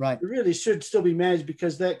pollen. Right. It really should still be managed,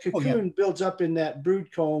 because that cocoon builds up in that brood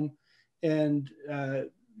comb, and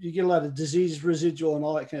you get a lot of disease residual and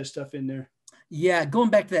all that kind of stuff in there. Yeah, going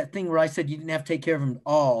back to that thing where I said you didn't have to take care of them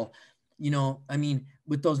all. I mean,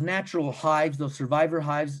 with those natural hives, those survivor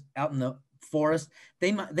hives out in the forest,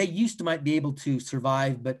 they might be able to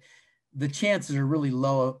survive, but the chances are really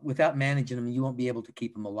low. Without managing them, you won't be able to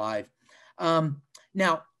keep them alive.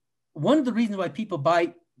 Now, one of the reasons why people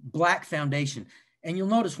buy black foundation, and you'll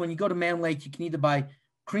notice when you go to Man Lake, you can either buy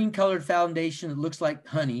cream colored foundation that looks like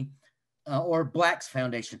honey, or black's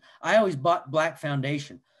foundation. I always bought black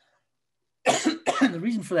foundation. The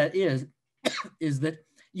reason for that is that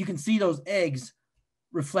you can see those eggs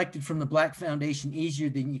reflected from the black foundation easier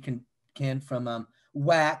than you can from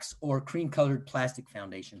wax or cream colored plastic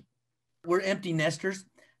foundation. We're empty nesters,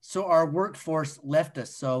 so our workforce left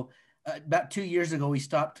us. So about 2 years ago, we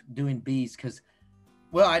stopped doing bees because,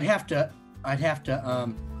 well, I'd have to,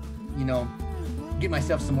 get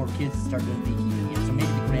myself some more kids to start doing beekeeping. So maybe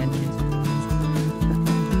the grandkids